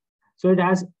 So it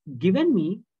has given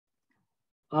me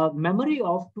a memory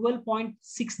of 12.6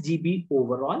 GB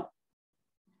overall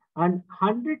and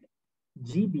 100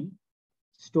 GB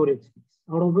storage space,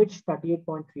 out of which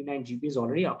 38.39 GB is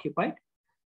already occupied.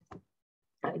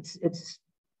 It's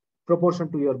proportional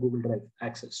to your Google Drive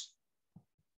access.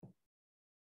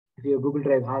 If your Google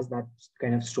Drive has that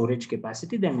kind of storage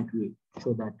capacity, then it will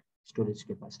show that storage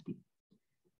capacity.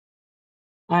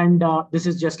 And this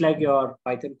is just like your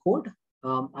Python code.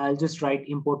 I'll just write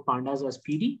import pandas as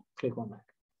PD, click on that.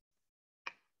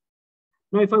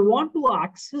 Now, if I want to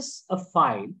access a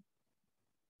file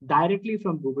directly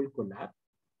from Google Colab,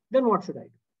 then what should I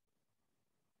do?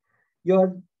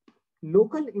 Your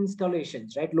local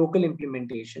installations, right? Local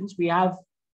implementations, we have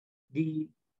the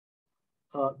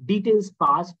details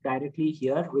passed directly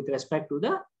here with respect to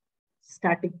the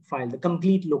static file, the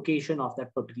complete location of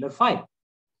that particular file,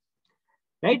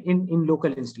 right? In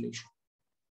local installation.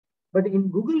 But in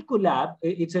Google Colab,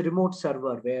 it's a remote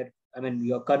server where,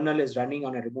 your kernel is running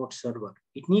on a remote server.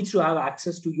 It needs to have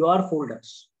access to your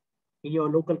folders in your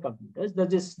local computers.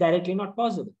 That is directly not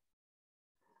possible.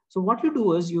 So what you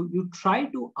do is you try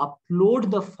to upload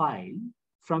the file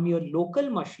from your local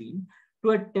machine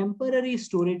to a temporary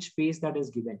storage space that is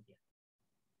given here.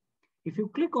 If you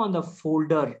click on the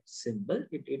folder symbol,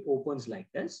 it opens like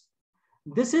this.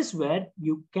 This is where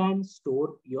you can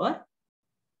store your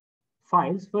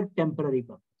files for temporary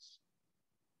purpose.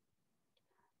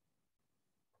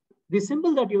 The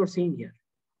symbol that you are seeing here,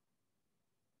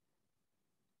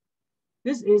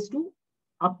 this is to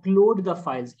upload the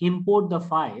files, import the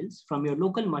files from your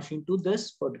local machine to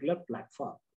this particular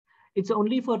platform. It's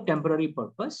only for temporary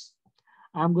purpose.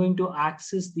 I'm going to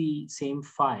access the same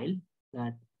file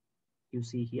that you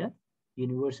see here,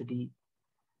 university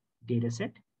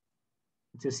dataset.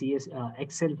 It's a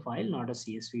Excel file, not a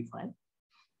CSV file.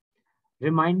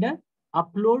 Reminder,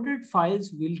 uploaded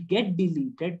files will get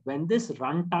deleted when this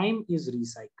runtime is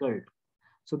recycled.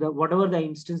 So that whatever the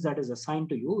instance that is assigned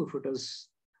to you, if it is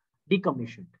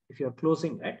decommissioned, if you're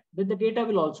closing it, then the data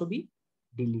will also be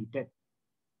deleted.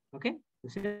 Okay,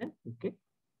 okay.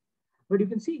 But you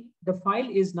can see the file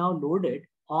is now loaded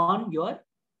on your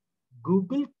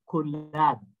Google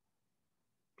Colab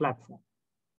platform.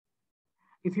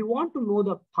 If you want to know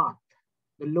the path,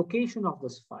 the location of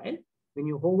this file, when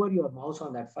you hover your mouse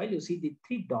on that file, you see the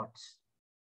 3 dots.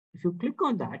 If you click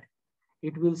on that,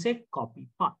 it will say copy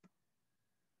path.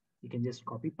 You can just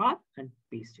copy path and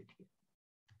paste it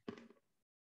here.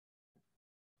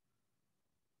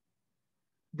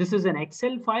 This is an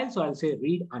Excel file, so I'll say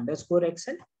read _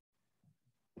 Excel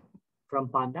from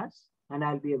pandas, and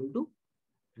I'll be able to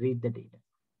read the data.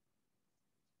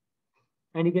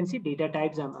 And you can see data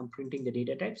types, I'm printing the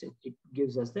data types. It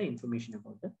gives us the information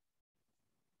about the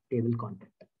table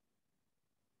content,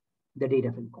 the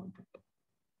data field content.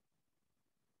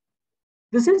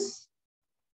 This is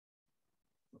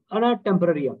on a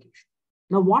temporary occasion.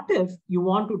 Now, what if you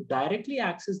want to directly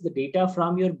access the data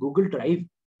from your Google Drive,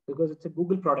 because it's a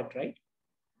Google product, right?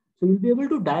 So you'll be able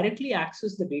to directly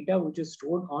access the data which is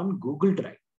stored on Google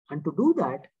Drive. And to do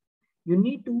that, you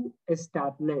need to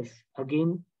establish,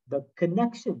 again, the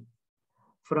connection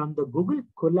from the Google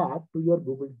Colab to your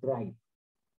Google Drive.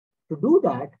 To do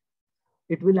that,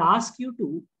 it will ask you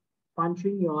to punch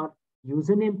in your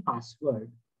username password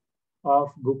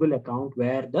of Google account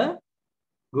where the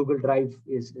Google Drive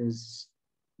is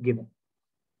given.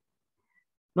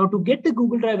 Now, to get the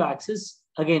Google Drive access,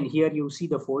 again, here you see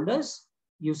the folders.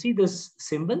 You see this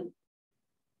symbol,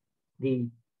 the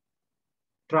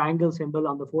triangle symbol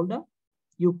on the folder.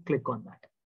 You click on that.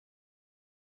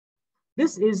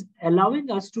 This is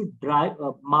allowing us to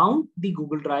mount the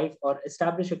Google Drive or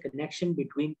establish a connection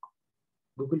between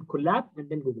Google Colab and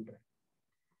then Google Drive.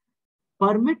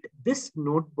 Permit this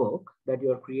notebook that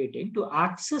you're creating to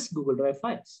access Google Drive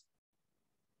files.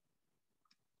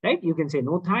 Right? You can say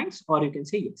no thanks, or you can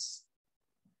say yes.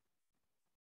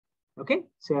 Okay,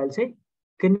 so I'll say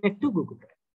connect to Google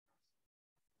Drive.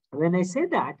 When I say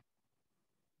that,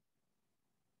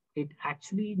 it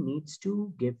actually needs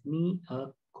to give me a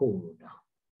code.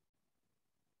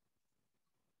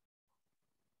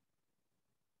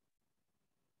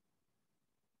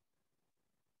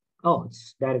 Oh,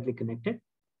 it's directly connected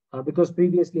because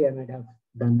previously I might have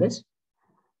done this.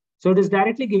 So it is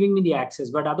directly giving me the access,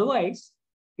 but otherwise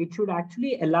it should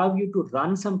actually allow you to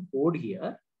run some code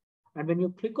here. And when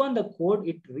you click on the code,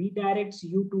 it redirects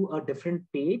you to a different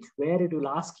page where it will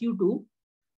ask you to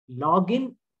log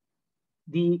in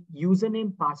the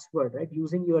username password, right?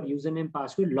 Using your username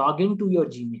password, log into your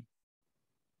Gmail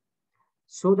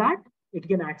so that it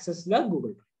can access the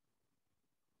Google Drive.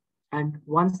 And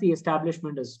once the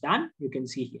establishment is done, you can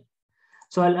see here.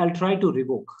 So I'll try to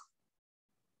revoke.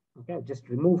 Okay, I've just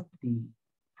removed the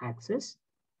access.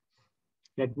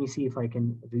 Let me see if I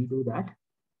can redo that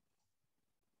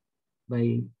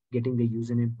by getting the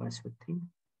username password thing.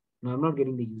 No, I'm not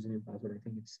getting the username password. I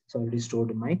think it's already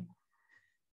stored in my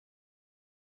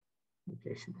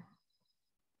application.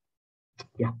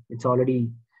 Yeah, it's already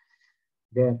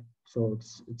there. So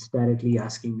it's directly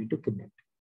asking me to connect.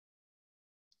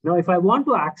 Now, if I want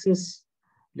to access,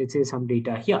 let's say, some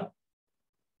data here,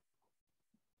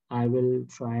 I will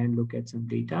try and look at some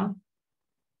data.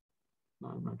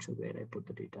 I'm not sure where I put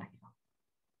the data here.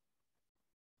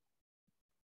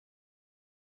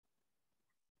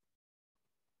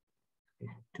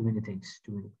 Yeah, too many things.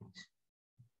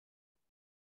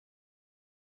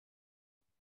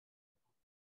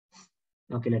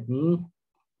 Okay, let me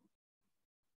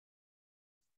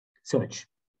search.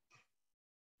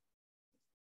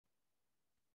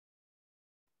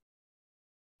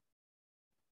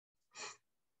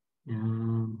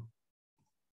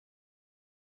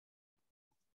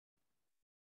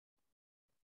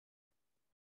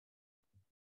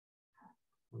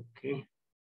 Okay.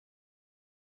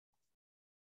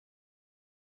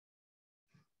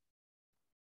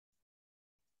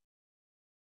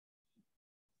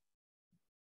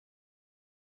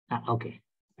 Okay,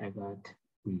 I got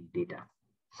the data.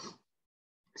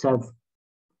 So I've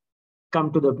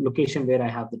come to the location where I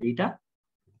have the data.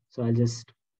 So I'll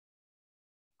just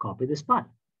copy this part.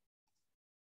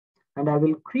 And I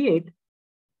will create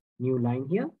new line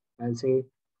here. I'll say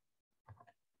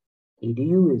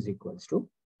edu is equals to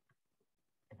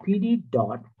pd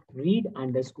dot read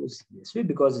underscore CSV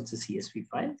because it's a CSV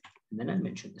file. And then I'll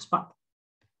mention this part.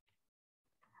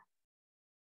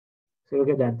 So look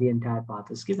at that, the entire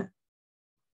path is given.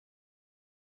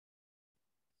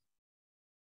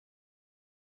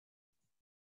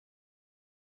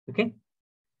 Okay.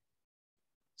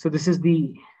 So this is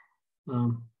the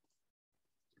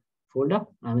folder.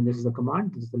 I mean, this is the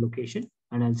command, this is the location,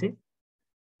 and I'll say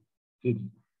PD.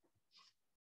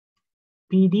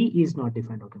 PD is not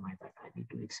defined. Okay, my bad. I need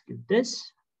to execute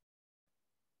this.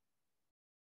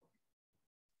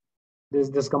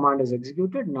 This command is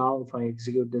executed. Now, if I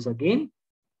execute this again,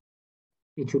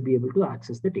 it should be able to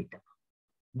access the data.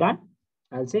 Done.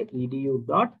 I'll say edu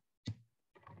dot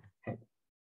head.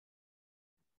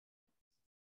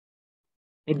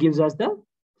 It gives us the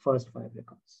first 5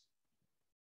 records.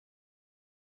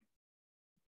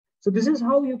 So this is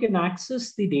how you can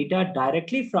access the data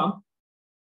directly from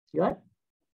your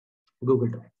Google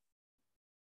Drive.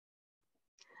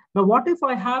 Now, what if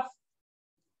I have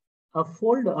a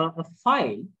folder, a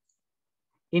file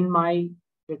in my,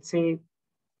 let's say,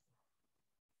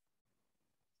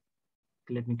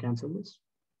 let me cancel this.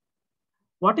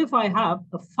 What if I have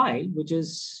a file which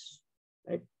is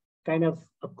kind of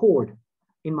a code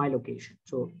in my location?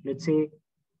 So let's say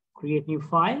create new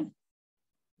file.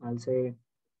 I'll say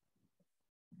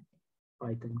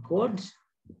Python codes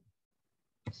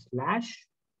slash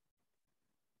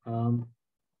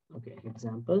okay,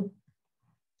 example.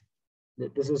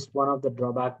 This is one of the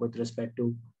drawback with respect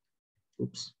to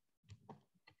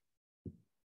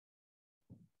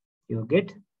your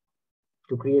Git.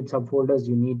 To create subfolders,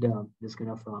 you need this kind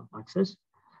of access.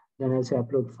 Then I'll say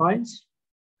upload files.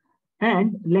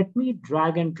 And let me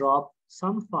drag and drop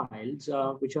some files,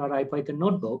 which are IPython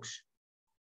notebooks,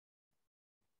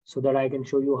 so that I can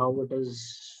show you how it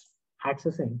is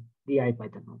accessing the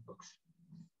IPython notebooks.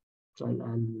 So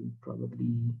I'll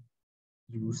probably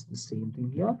use the same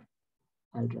thing here.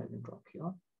 I'll drag and drop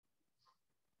here.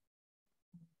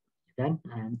 Then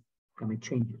and commit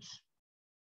changes.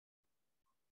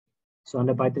 So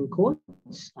under Python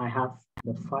codes, I have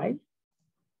the file.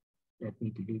 Let me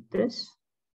delete this.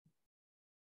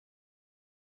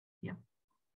 Yeah.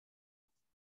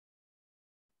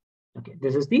 Okay,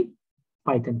 this is the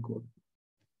Python code.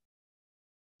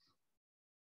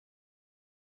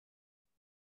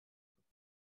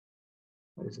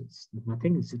 What is it?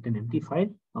 Nothing. Is it an empty file?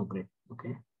 Oh, great.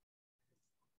 Okay.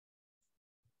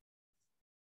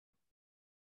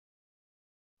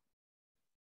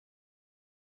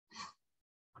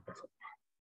 Wonderful.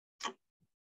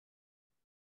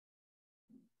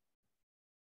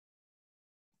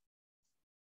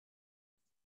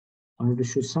 I wanted to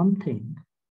show something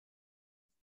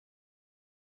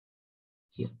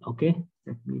here. Okay,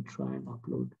 let me try and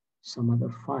upload some other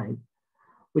file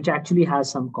which actually has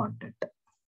some content.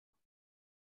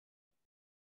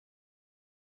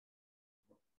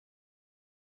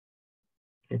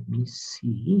 Let me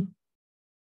see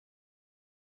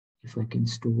if I can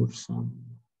store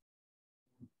some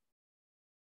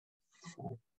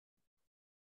file,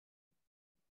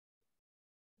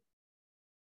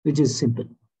 which is simple.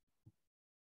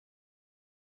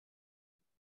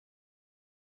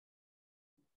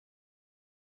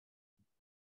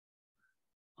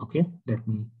 Okay, let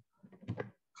me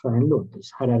try and load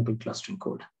this hierarchical clustering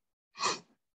code.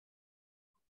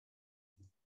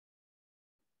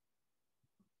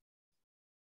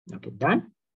 Okay,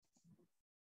 done.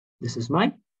 This is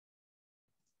my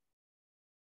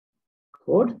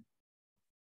code.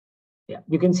 Yeah,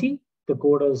 you can see the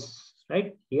code is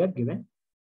right here given.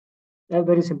 A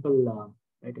very simple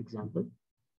right example.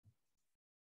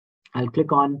 I'll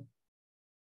click on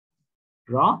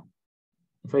raw.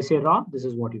 If I say raw, this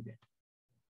is what you get.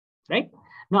 Right?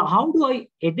 Now, how do I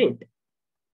edit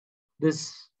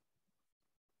this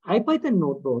IPython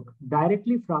notebook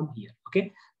directly from here?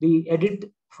 Okay, the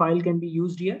edit file can be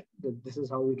used here. This is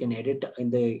how we can edit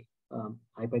in the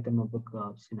IPython notebook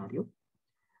scenario.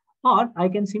 Or I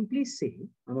can simply say,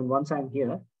 I mean, once I'm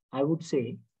here, I would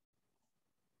say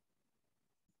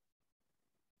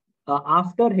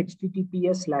after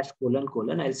https:/:,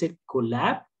 I'll say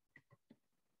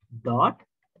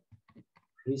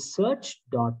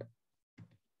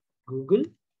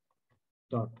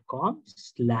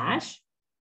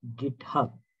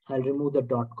I'll remove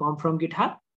the .com from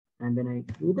GitHub, and then I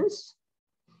do this.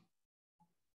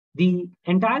 The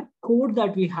entire code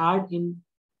that we had in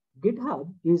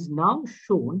GitHub is now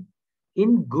shown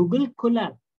in Google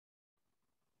Colab.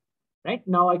 Right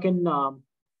now I can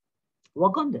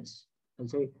work on this. I'll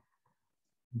say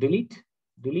delete,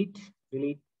 delete,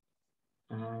 delete,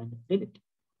 and delete.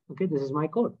 Okay, this is my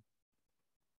code.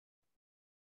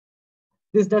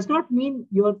 This does not mean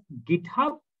your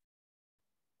GitHub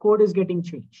code is getting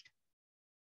changed.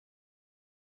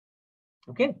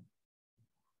 Okay,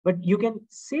 but you can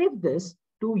save this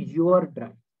to your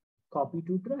drive, copy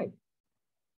to drive.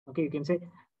 Okay, you can say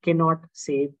cannot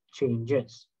save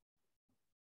changes.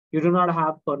 You do not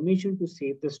have permission to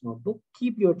save this notebook.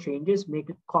 Keep your changes, make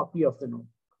a copy of the notebook.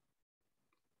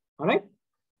 All right.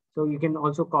 So you can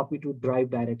also copy to drive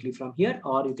directly from here,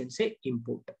 or you can say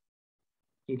import.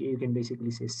 You can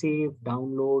basically say save,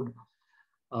 download,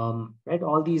 right?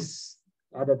 All these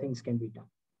other things can be done.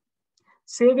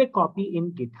 Save a copy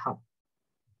in GitHub.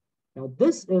 Now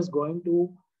this is going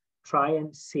to try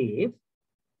and save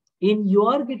in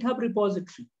your GitHub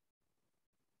repository.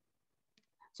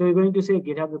 So you're going to say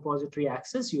GitHub repository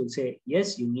access. You'll say,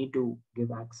 yes, you need to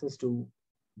give access to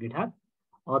GitHub,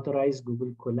 authorize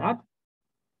Google Colab,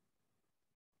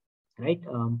 right?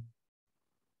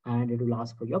 And it will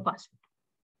ask for your password.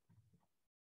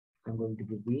 I'm going to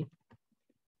give the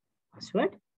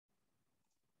password.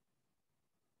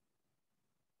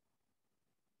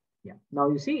 Yeah, now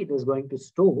you see it is going to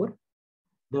store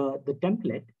the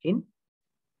template in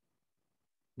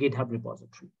GitHub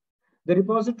repository. The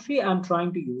repository I'm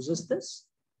trying to use is this.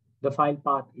 The file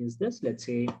path is this. Let's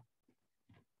say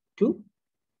 2.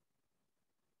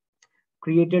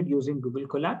 Created using Google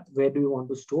Colab. Where do you want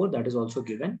to store? That is also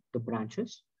given, the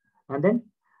branches. And then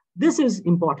this is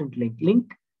important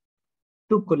link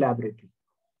to Collaborative.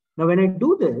 Now, when I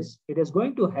do this, it is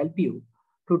going to help you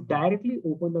to directly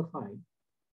open the file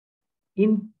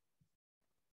in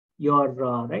your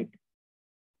right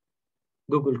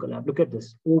Google Colab. Look at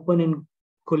this. Open in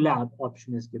Colab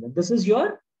option is given. This is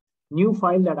your new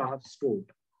file that I have stored.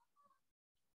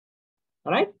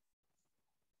 All right.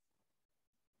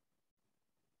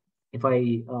 If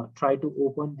I try to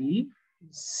open the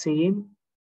same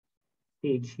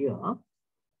page here,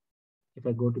 if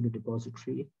I go to the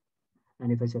repository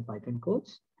and if I say Python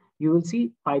codes, you will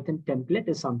see Python template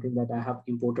is something that I have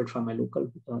imported from my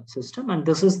local system. And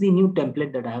this is the new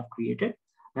template that I have created.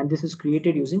 And this is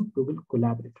created using Google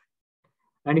Collaborative.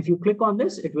 And if you click on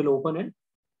this, it will open in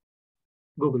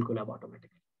Google Colab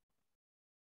automatically.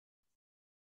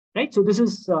 Right. So this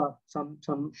is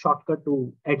some shortcut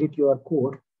to edit your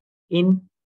code in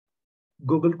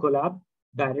Google Colab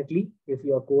directly if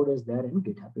your code is there in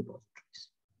GitHub repositories.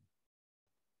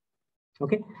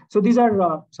 Okay. So these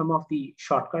are some of the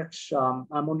shortcuts.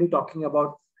 I'm only talking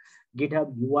about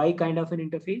GitHub UI kind of an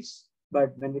interface.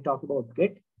 But when we talk about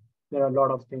Git, there are a lot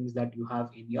of things that you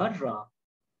have in your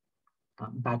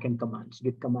backend commands.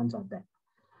 Git commands are there.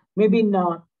 Maybe in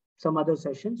some other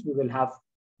sessions, we will have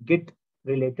Git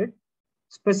related,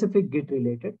 specific Git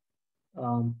related,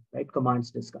 right, commands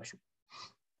discussion.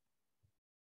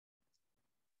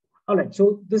 All right,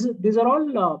 so these are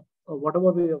all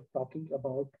whatever we are talking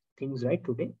about things right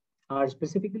today are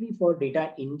specifically for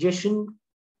data ingestion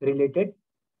related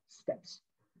steps.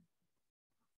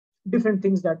 Different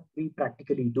things that we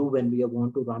practically do when we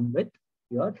want to run with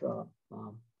your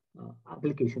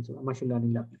applications, machine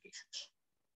learning applications.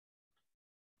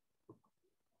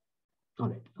 All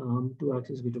right, to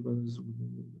access GitHub.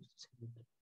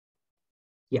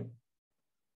 Yeah.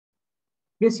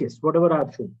 Yes, whatever I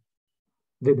have shown.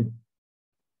 Within.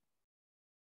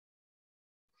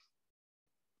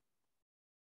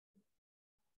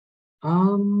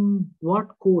 What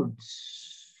codes?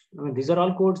 I mean, these are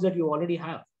all codes that you already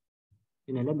have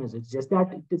in LMS. It's just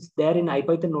that it's there in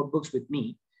IPython notebooks with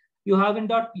me. You have in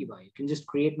 .py. You can just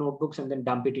create notebooks and then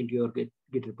dump it into your Git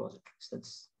repositories.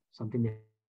 That's something that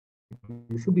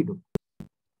you should be doing.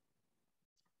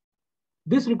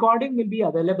 This recording will be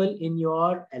available in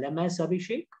your LMS,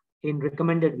 Abhishek, in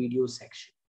recommended videos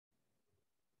section.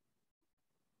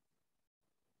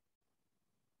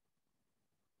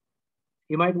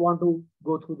 You might want to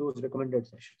go through those recommended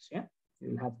sessions. Yeah,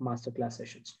 you'll have masterclass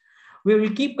sessions. We will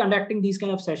keep conducting these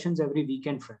kind of sessions every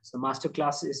weekend, friends. The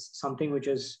masterclass is something which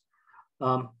is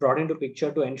brought into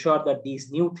picture to ensure that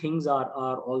these new things are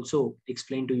also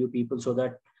explained to you people so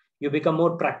that you become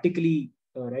more practically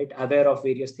right, aware of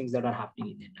various things that are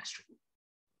happening in the industry.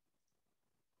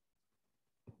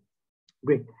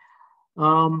 Great.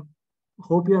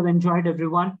 Hope you have enjoyed,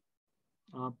 everyone.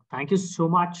 Thank you so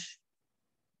much.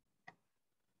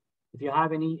 If you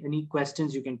have any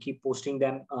questions, you can keep posting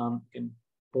them. You can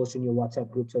post in your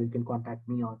WhatsApp groups, or you can contact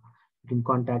me, or You can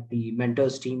contact the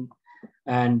mentors team,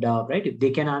 and right, if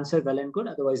they can answer, well and good.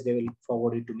 Otherwise, they will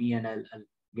forward it to me, and I'll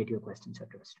get your questions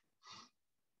addressed.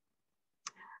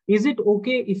 Is it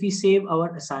okay if we save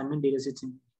our assignment data sets?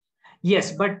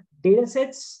 Yes, but data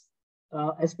sets,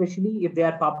 especially if they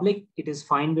are public, it is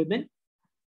fine with me.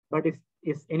 But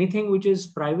if anything which is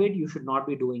private, you should not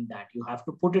be doing that. You have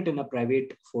to put it in a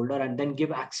private folder and then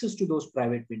give access to those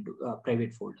private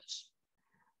private folders.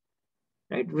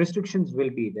 Right? Restrictions will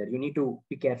be there. You need to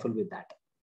be careful with that.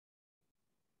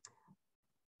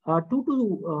 2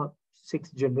 to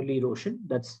 6 generally, Roshan,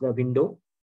 that's the window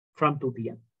from 2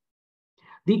 p.m.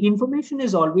 The information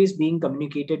is always being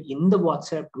communicated in the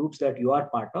WhatsApp groups that you are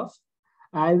part of.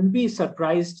 I will be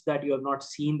surprised that you have not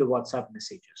seen the WhatsApp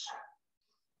messages.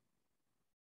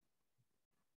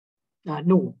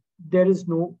 No, there is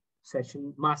no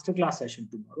session, masterclass session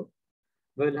tomorrow.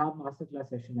 We'll have masterclass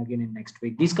session again in next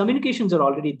week. These communications are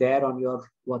already there on your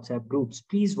WhatsApp groups.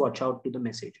 Please watch out to the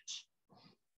messages.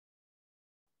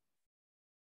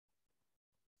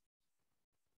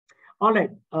 All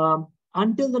right.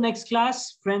 Until the next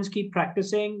class, friends, keep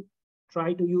practicing.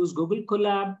 Try to use Google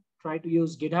Colab. Try to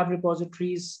use GitHub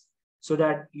repositories so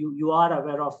that you are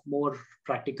aware of more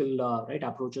practical right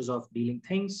approaches of dealing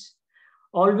things.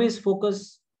 Always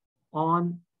focus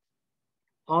on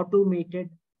automated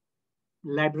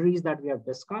libraries that we have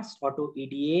discussed: auto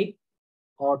EDA,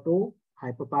 auto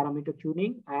hyperparameter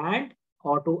tuning, and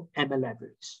auto ML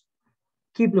libraries.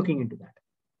 Keep looking into that.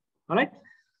 All right.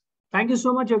 Thank you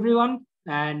so much, everyone,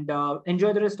 and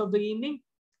enjoy the rest of the evening.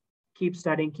 Keep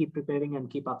studying, keep preparing, and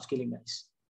keep upskilling, guys.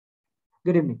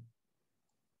 Good evening.